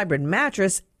natural hybrid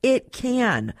mattress, it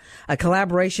can. A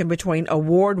collaboration between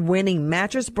award-winning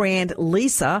mattress brand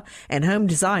Leesa and home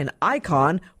design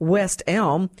icon West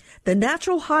Elm, the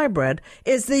natural hybrid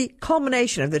is the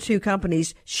culmination of the two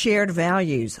companies' shared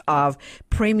values of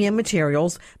premium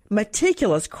materials,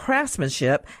 meticulous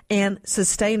craftsmanship, and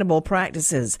sustainable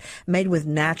practices. Made with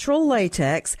natural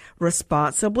latex,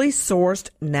 responsibly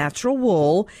sourced natural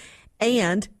wool,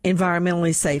 and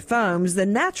environmentally safe foams, the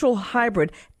natural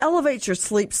hybrid elevates your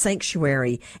sleep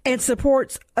sanctuary and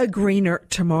supports a greener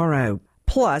tomorrow.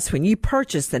 Plus, when you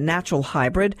purchase the natural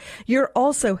hybrid, you're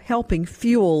also helping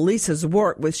fuel Leesa's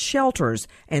work with shelters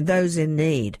and those in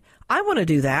need. I want to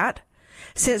do that.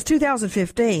 Since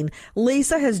 2015,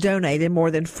 Leesa has donated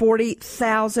more than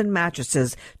 40,000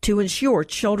 mattresses to ensure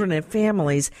children and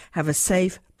families have a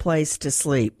safe place to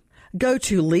sleep. Go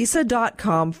to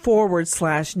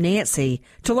Leesa.com/Nancy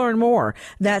to learn more.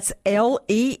 That's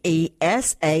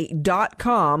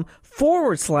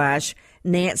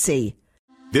LEESA.com/Nancy.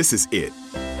 This is it.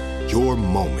 Your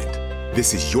moment.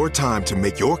 This is your time to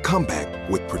make your comeback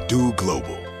with Purdue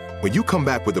Global. When you come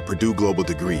back with a Purdue Global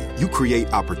degree, you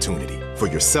create opportunity for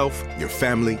yourself, your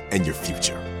family, and your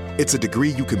future. It's a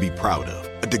degree you can be proud of,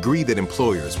 a degree that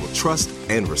employers will trust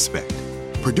and respect.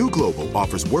 Purdue Global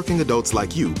offers working adults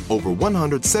like you over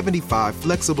 175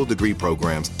 flexible degree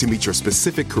programs to meet your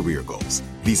specific career goals.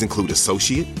 These include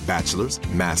associate, bachelor's,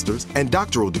 master's, and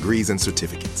doctoral degrees and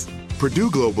certificates.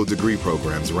 Purdue Global degree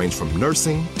programs range from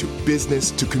nursing to business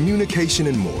to communication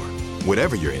and more.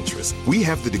 Whatever your interest, we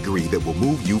have the degree that will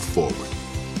move you forward.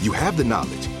 You have the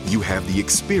knowledge, you have the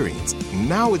experience.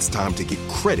 Now it's time to get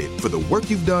credit for the work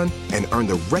you've done and earn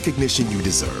the recognition you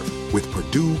deserve with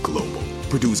Purdue Global,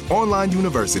 Purdue's online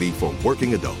university for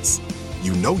working adults.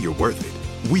 You know you're worth it.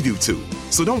 We do too.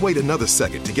 So don't wait another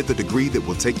second to get the degree that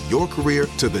will take your career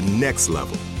to the next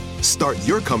level. Start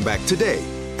your comeback today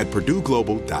at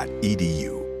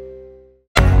purdueglobal.edu.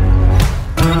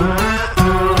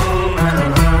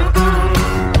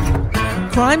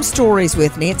 Crime Stories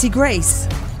with Nancy Grace.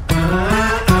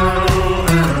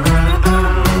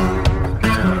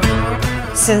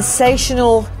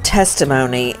 Sensational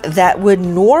testimony that would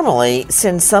normally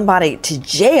send somebody to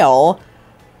jail.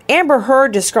 Amber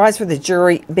Heard describes for the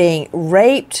jury being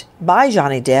raped by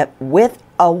Johnny Depp with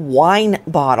a wine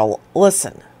bottle.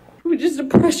 Listen. It was just a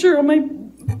pressure on my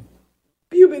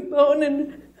pubic bone,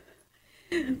 and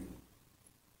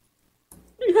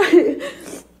I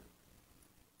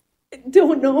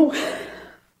don't know.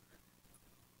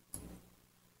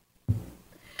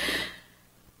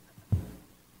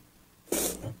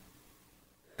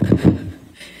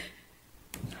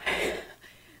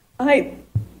 I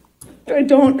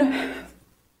don't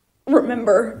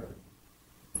remember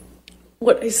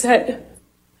what I said.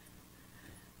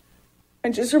 I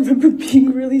just remember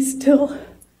being really still,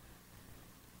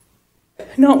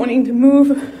 not wanting to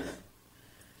move.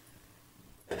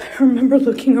 I remember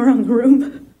looking around the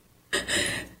room.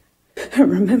 I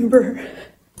remember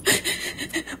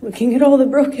looking at all the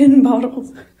broken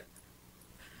bottles,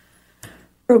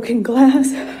 broken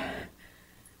glass.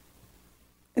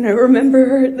 And I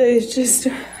remember just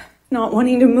not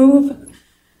wanting to move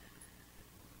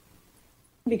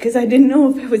because I didn't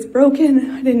know if it was broken.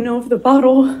 I didn't know if the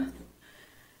bottle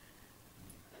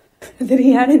that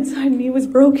he had inside me was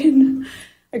broken.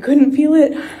 I couldn't feel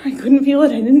it. I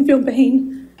didn't feel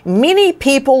pain. Many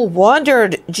people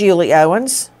wondered, Julie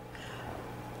Owens.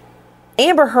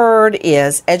 Amber Heard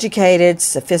is educated,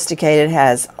 sophisticated,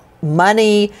 has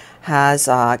money, has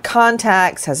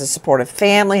contacts, has a supportive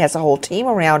family, has a whole team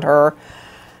around her.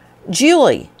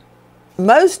 Julie,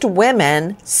 most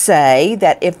women say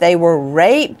that if they were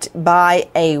raped by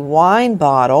a wine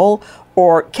bottle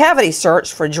or cavity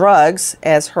searched for drugs,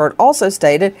 as Heard also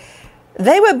stated,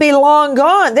 they would be long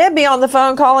gone. They'd be on the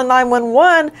phone calling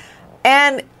 911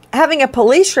 and having a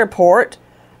police report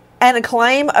and a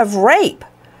claim of rape.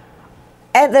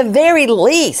 At the very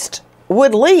least,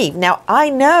 would leave. Now, I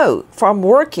know from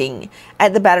working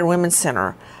at the Battered Women's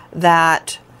Center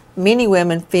that many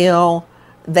women feel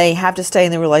they have to stay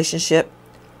in the relationship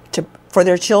for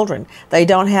their children. They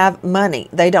don't have money.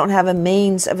 They don't have a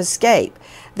means of escape.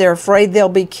 They're afraid they'll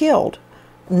be killed.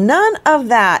 None of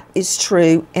that is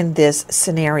true in this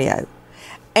scenario.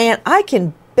 And I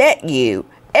can bet you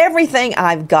everything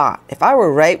I've got, if I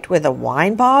were raped with a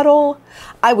wine bottle,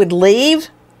 I would leave,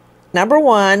 number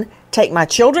one, take my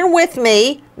children with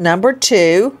me, number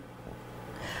two,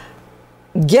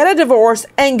 get a divorce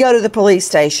and go to the police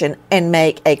station and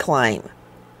make a claim.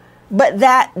 But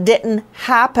that didn't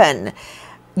happen.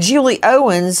 Julie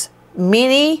Owens,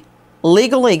 many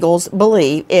legals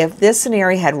believe if this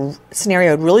scenario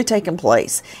had really taken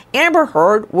place, Amber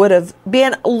Heard would have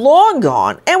been long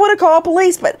gone and would have called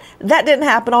police, but that didn't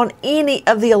happen on any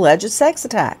of the alleged sex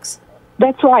attacks.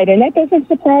 That's right, and that doesn't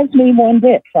surprise me one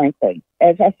bit, frankly.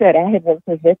 As I said, I have worked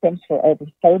with victims for over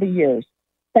 30 years,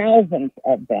 thousands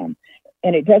of them,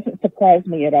 and it doesn't surprise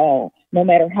me at all, no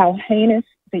matter how heinous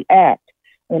the act,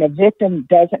 when a victim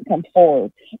doesn't come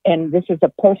forward. And this is a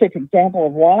perfect example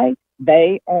of why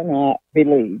they are not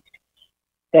believed.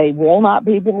 They will not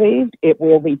be believed. It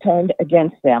will be turned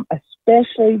against them,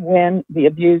 especially when the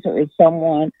abuser is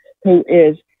someone who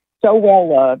is so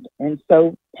well-loved and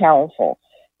so powerful.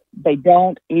 They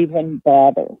don't even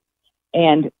bother.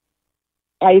 And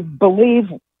I believe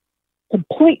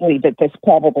completely that this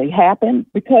probably happened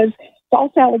because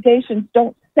false allegations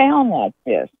don't sound like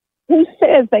this. Who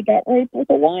says they got raped with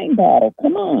a wine bottle?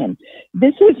 Come on.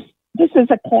 This is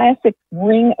a classic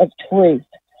ring of truth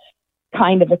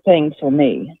kind of a thing for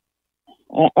me.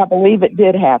 I believe it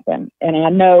did happen. And I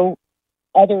know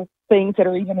other things that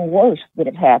are even worse that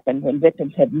have happened when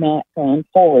victims have not gone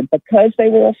forward because they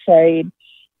were afraid,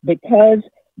 because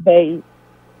they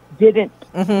didn't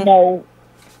know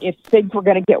if things were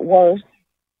going to get worse.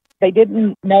 They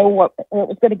didn't know where it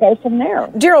was going to go from there.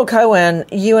 Daryl Cohen,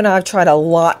 you and I have tried a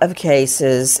lot of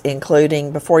cases,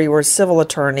 including before you were a civil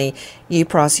attorney, you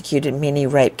prosecuted many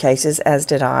rape cases, as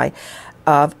did I,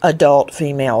 of adult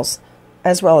females,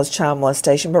 as well as child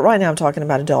molestation. But right now I'm talking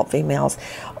about adult females.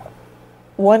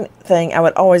 One thing I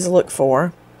would always look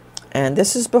for, and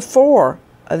this is before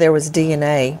there was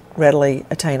DNA readily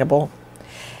attainable,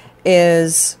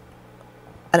 is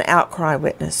an outcry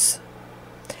witness.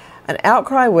 An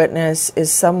outcry witness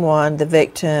is someone the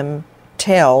victim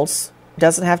tells,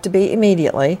 doesn't have to be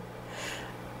immediately,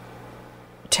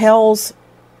 tells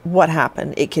what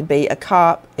happened. It could be a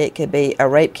cop, it could be a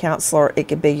rape counselor, it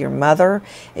could be your mother,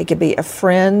 it could be a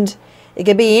friend, it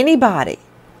could be anybody.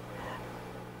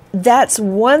 that's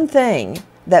one thing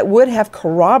that would have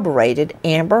corroborated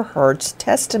Amber Heard's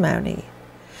testimony.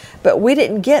 But we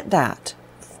didn't get that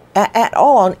at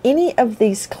all on any of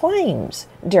these claims,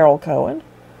 Daryl Cohen.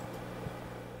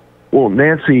 Well,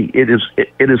 Nancy, it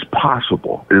is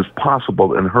possible. It is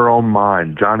possible in her own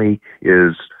mind. Johnny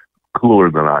is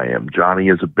cooler than I am. Johnny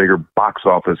is a bigger box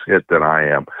office hit than I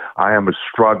am. I am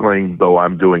struggling, though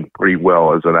I'm doing pretty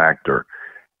well as an actor.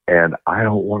 And I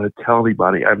don't want to tell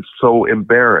anybody. I'm so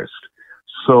embarrassed,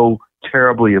 so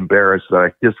terribly embarrassed that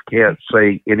I just can't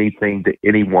say anything to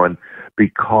anyone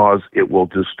because it will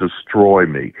just destroy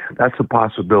me. That's a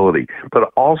possibility.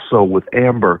 But also with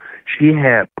Amber, she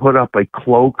had put up a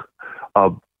cloak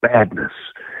of badness.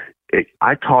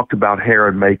 I talked about hair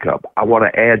and makeup. I want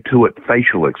to add to it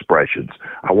facial expressions.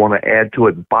 I want to add to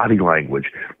it body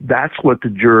language. That's what the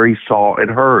jury saw and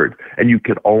heard. And you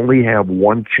can only have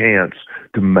one chance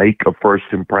to make a first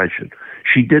impression.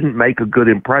 She didn't make a good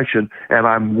impression, and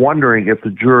I'm wondering if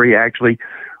the jury actually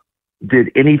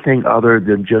did anything other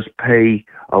than just pay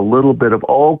a little bit of,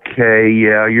 okay,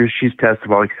 yeah, she's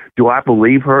testifying. Do I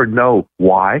believe her? No.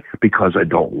 Why? Because I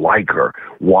don't like her.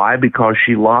 Why? Because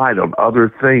she lied on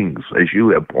other things, as you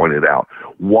have pointed out.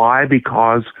 Why?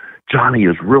 Because Johnny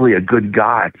is really a good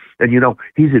guy. And,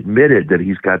 he's admitted that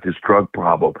he's got this drug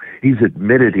problem. He's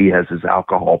admitted he has this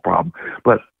alcohol problem.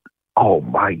 But oh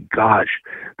my gosh,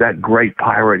 that great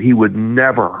pirate, he would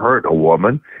never hurt a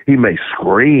woman. He may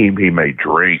scream, he may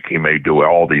drink, he may do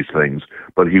all these things,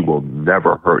 but he will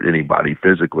never hurt anybody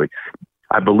physically.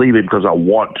 I believe him because I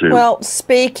want to. Well,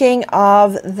 speaking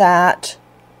of that,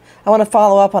 I want to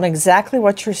follow up on exactly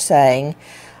what you're saying.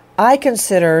 I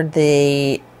considered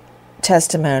the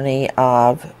testimony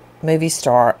of movie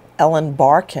star Ellen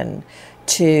Barkin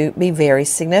to be very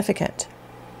significant.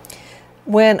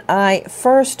 When I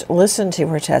first listened to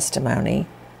her testimony,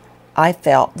 I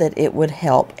felt that it would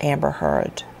help Amber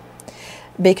Heard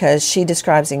because she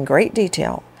describes in great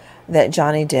detail that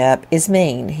Johnny Depp is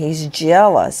mean, he's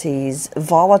jealous, he's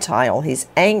volatile, he's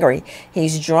angry,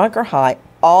 he's drunk or high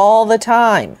all the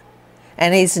time,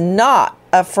 and he's not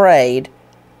afraid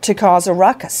to cause a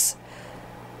ruckus.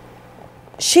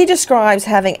 She describes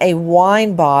having a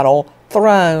wine bottle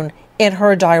thrown in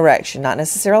her direction, not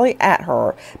necessarily at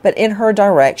her, but in her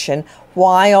direction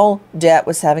while Depp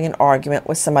was having an argument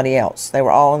with somebody else. They were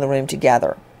all in the room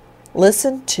together.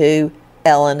 Listen to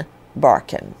Ellen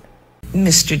Barkin.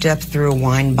 Mr. Depp threw a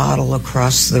wine bottle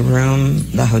across the room,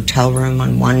 the hotel room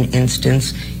on one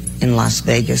instance in Las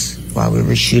Vegas while we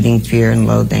were shooting Fear and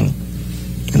Loathing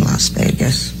in Las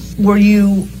Vegas.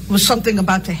 Was something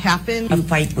about to happen? A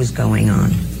fight was going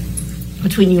on.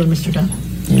 Between you and Mr. Depp?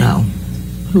 No.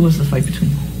 Who was the fight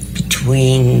between?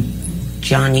 Between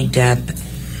Johnny Depp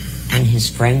and his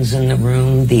friends in the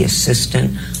room, the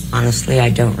assistant. Honestly, I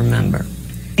don't remember.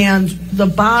 And the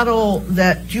bottle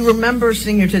do you remember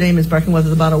sitting here today, Ms. Barkin, whether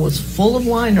the bottle was full of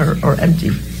wine or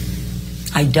empty?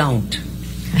 I don't.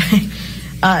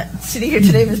 Sitting here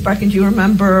today, Ms. Barkin, do you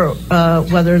remember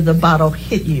whether the bottle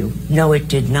hit you? No, it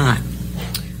did not.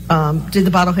 Did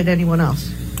the bottle hit anyone else?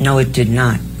 No, it did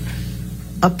not.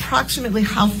 Approximately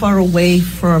how far away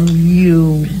from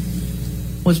you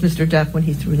was Mr. Depp when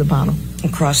he threw the bottle?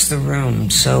 Across the room,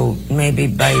 so maybe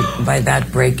by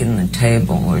that break in the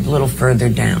table or a little further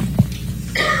down.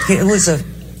 It was a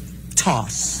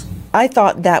toss. I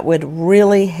thought that would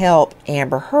really help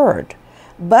Amber Heard.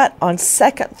 But on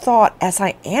second thought, as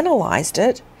I analyzed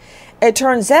it, it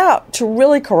turns out to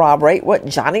really corroborate what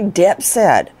Johnny Depp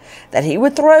said, that he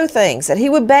would throw things, that he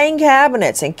would bang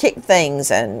cabinets and kick things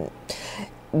and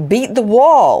beat the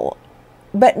wall.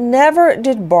 But never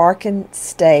did Barkin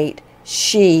state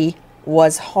she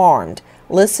was harmed.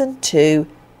 Listen to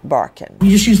Barkin. You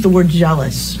just used the word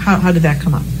jealous. How did that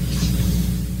come up?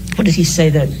 What did he say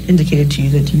that indicated to you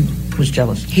that he was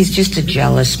jealous? He's just a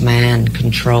jealous man,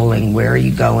 controlling. Where are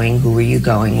you going? Who are you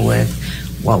going with?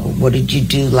 What did you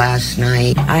do last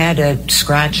night? I had a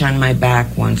scratch on my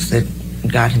back once that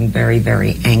got him very,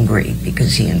 very angry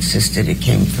because he insisted it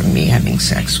came from me having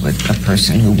sex with a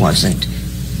person who wasn't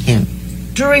him.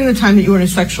 During the time that you were in a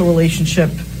sexual relationship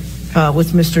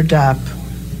with Mr. Depp,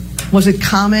 was it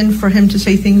common for him to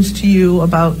say things to you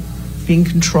about being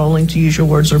controlling, to use your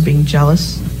words, or being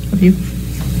jealous of you?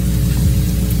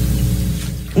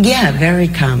 Yeah, very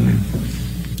common.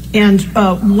 And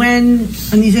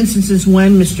in these instances,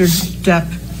 when Mr.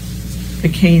 Depp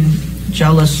became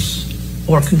jealous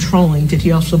or controlling, did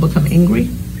he also become angry?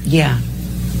 Yeah,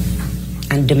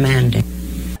 and demanding.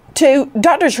 To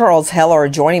Dr. Charles Heller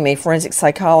joining me, forensic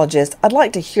psychologist, I'd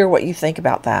like to hear what you think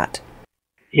about that.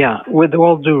 Yeah, with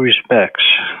all due respects,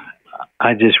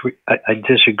 I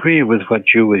disagree with what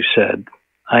Julie said.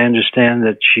 I understand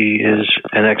that she is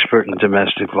an expert in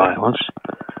domestic violence.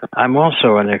 I'm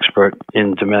also an expert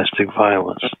in domestic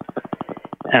violence.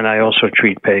 And I also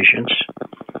treat patients.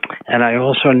 And I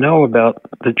also know about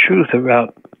the truth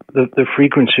about the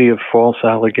frequency of false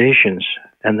allegations,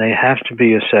 and they have to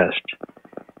be assessed.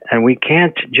 And we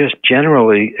can't just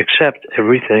generally accept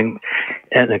everything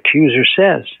an accuser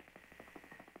says.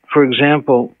 For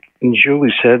example,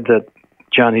 Julie said that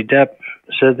Johnny Depp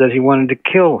said that he wanted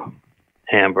to kill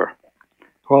Amber.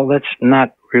 Well, that's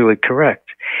not really correct.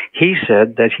 He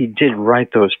said that he did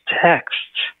write those texts,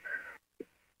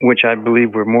 which I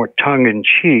believe were more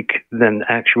tongue-in-cheek than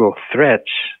actual threats.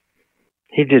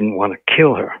 He didn't want to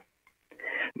kill her.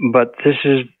 But this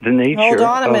is the nature of... Hold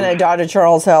on a minute, Dr.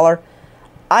 Charles Heller.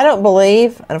 I don't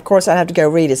believe, and of course I'd have to go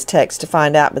read his text to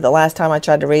find out, but the last time I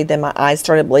tried to read them, my eyes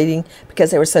started bleeding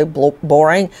because they were so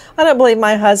boring. I don't believe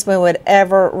my husband would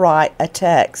ever write a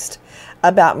text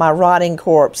about my rotting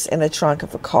corpse in the trunk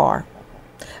of a car.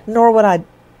 Nor would I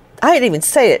didn't even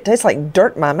say it. It tastes like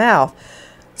dirt in my mouth.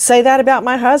 Say that about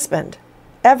my husband.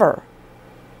 Ever.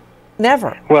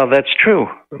 Never. Well, that's true.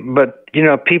 But, you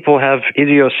know, people have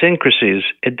idiosyncrasies.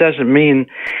 It doesn't mean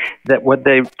that what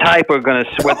they type are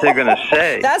what they're going to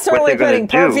say. That's certainly putting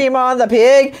perfume on the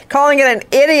pig, calling it an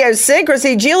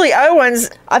idiosyncrasy. Julie Owens,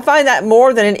 I find that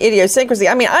more than an idiosyncrasy.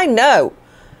 I mean, I know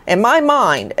in my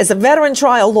mind, as a veteran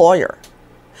trial lawyer,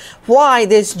 why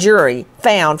this jury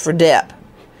found for Depp.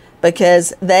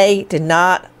 Because they did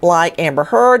not like Amber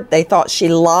Heard. They thought she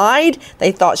lied.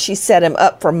 They thought she set him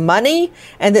up for money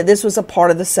and that this was a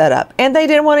part of the setup. And they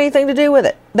didn't want anything to do with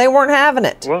it. They weren't having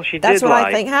it. Well, she did That's what lie.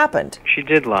 I think happened. She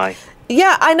did lie.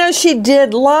 Yeah, I know she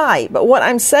did lie. But what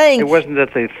I'm saying... It wasn't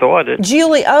that they thought it.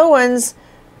 Julie Owens,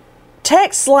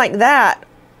 texts like that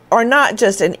are not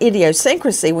just an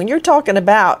idiosyncrasy. When you're talking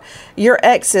about your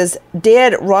ex's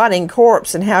dead, rotting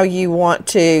corpse and how you want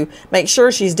to make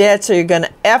sure she's dead, so you're going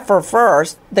to F her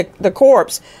first, the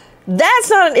corpse, that's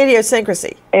not an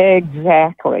idiosyncrasy.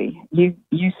 Exactly. You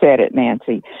said it,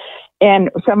 Nancy.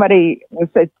 And somebody was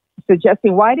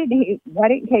suggesting, why didn't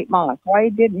Kate Moss, why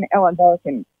didn't Ellen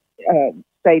Barkin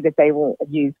say that they were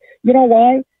abused? You know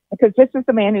why? Because this is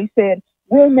the man who said,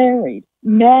 we're married.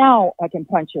 Now I can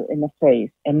punch her in the face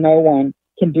and no one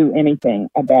can do anything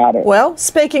about it. Well,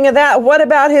 speaking of that, what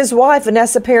about his wife,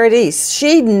 Vanessa Paradis?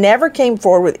 She never came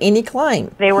forward with any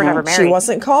claim. They were never married. She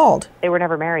wasn't called. They were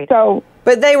never married.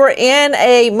 But they were in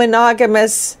a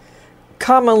monogamous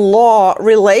common law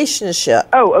relationship.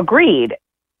 Oh, agreed.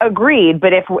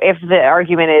 But if the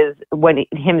argument is when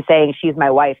him saying she's my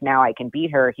wife, now I can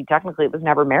beat her, he technically was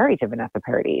never married to Vanessa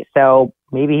Paradis. So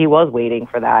maybe he was waiting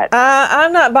for that.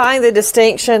 I'm not buying the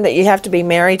distinction that you have to be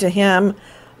married to him,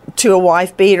 to a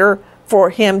wife beater,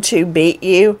 for him to beat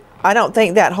you. I don't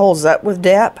think that holds up with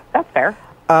Depp. That's fair.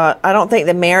 I don't think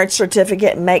the marriage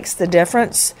certificate makes the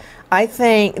difference. I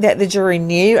think that the jury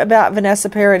knew about Vanessa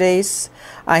Paradis.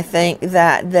 I think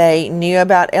that they knew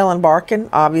about Ellen Barkin,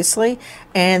 obviously,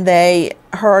 and they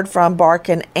heard from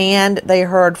Barkin and they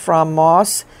heard from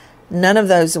Moss. None of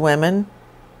those women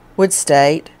would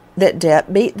state that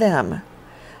Depp beat them.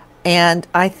 And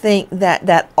I think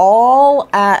that all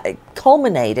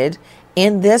culminated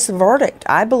in this verdict.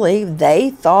 I believe they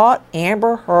thought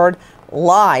Amber Heard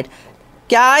lied.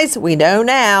 Guys, we know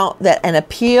now that an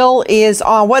appeal is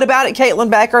on. What about it, Caitlin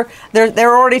Becker?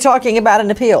 They're already talking about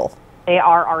an appeal. They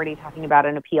are already talking about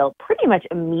an appeal. Pretty much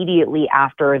immediately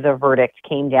after the verdict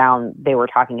came down, they were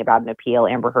talking about an appeal.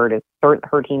 Amber Heard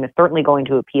her team is certainly going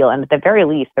to appeal, and at the very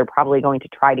least, they're probably going to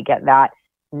try to get that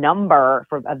number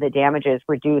of the damages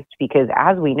reduced, because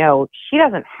as we know, she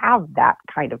doesn't have that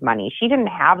kind of money. She didn't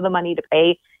have the money to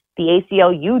pay the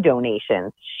ACLU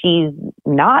donations. She's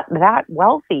not that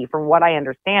wealthy from what I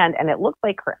understand, and it looks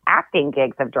like her acting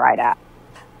gigs have dried up.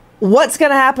 What's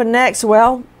going to happen next?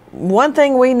 Well, one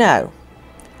thing we know,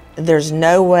 there's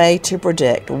no way to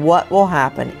predict what will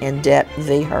happen in Depp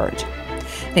v. Heard.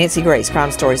 Nancy Grace,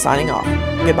 Crime Story, signing off.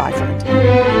 Goodbye, friend.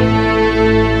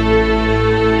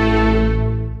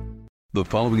 The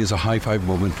following is a high five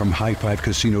moment from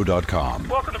highfivecasino.com.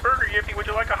 Welcome to Burger Yippee. Would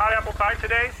you like a hot apple pie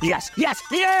today? Yes, yeah,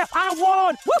 I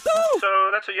won! Woohoo! So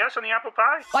that's a yes on the apple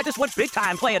pie? I just went big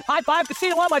time playing High Five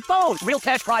Casino on my phone. Real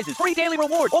cash prizes, free daily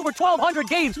rewards, over 1,200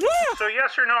 games. Yeah! So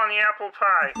yes or no on the apple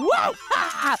pie? Whoa!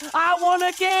 I won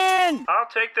again! I'll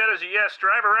take that as a yes.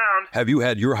 Drive around. Have you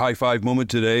had your high five moment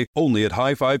today? Only at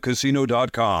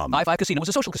highfivecasino.com. High Five Casino is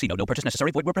a social casino. No purchase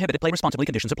necessary. Void where prohibited. Play responsibly.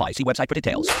 Conditions apply. See website for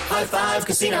details. High Five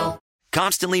Casino.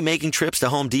 Constantly making trips to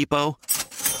Home Depot?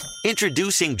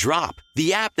 Introducing Drop,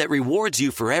 the app that rewards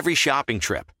you for every shopping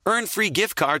trip. Earn free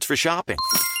gift cards for shopping.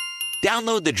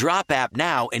 Download the Drop app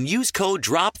now and use code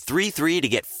DROP33 to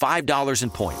get $5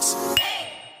 in points.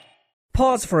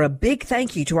 Pause for a big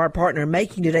thank you to our partner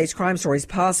making today's crime stories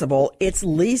possible. It's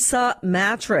Leesa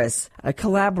Mattress, a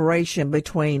collaboration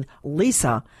between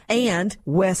Leesa and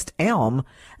West Elm.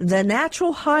 The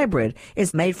natural hybrid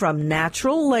is made from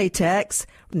natural latex,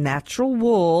 natural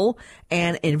wool,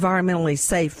 and environmentally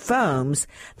safe foams.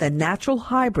 The natural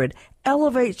hybrid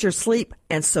elevates your sleep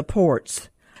and supports.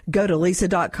 Go to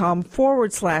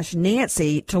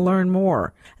leesa.com/Nancy to learn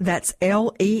more. That's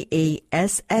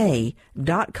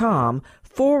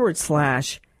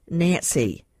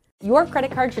LEESA.com/Nancy. Your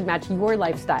credit card should match your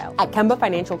lifestyle. At Kemba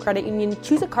Financial Credit Union,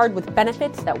 choose a card with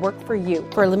benefits that work for you.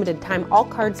 For a limited time, all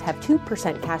cards have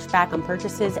 2% cash back on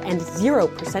purchases and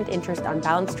 0% interest on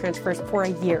balance transfers for a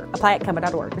year. Apply at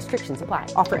Kemba.org. Restrictions apply.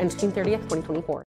 Offer ends June 30th, 2024.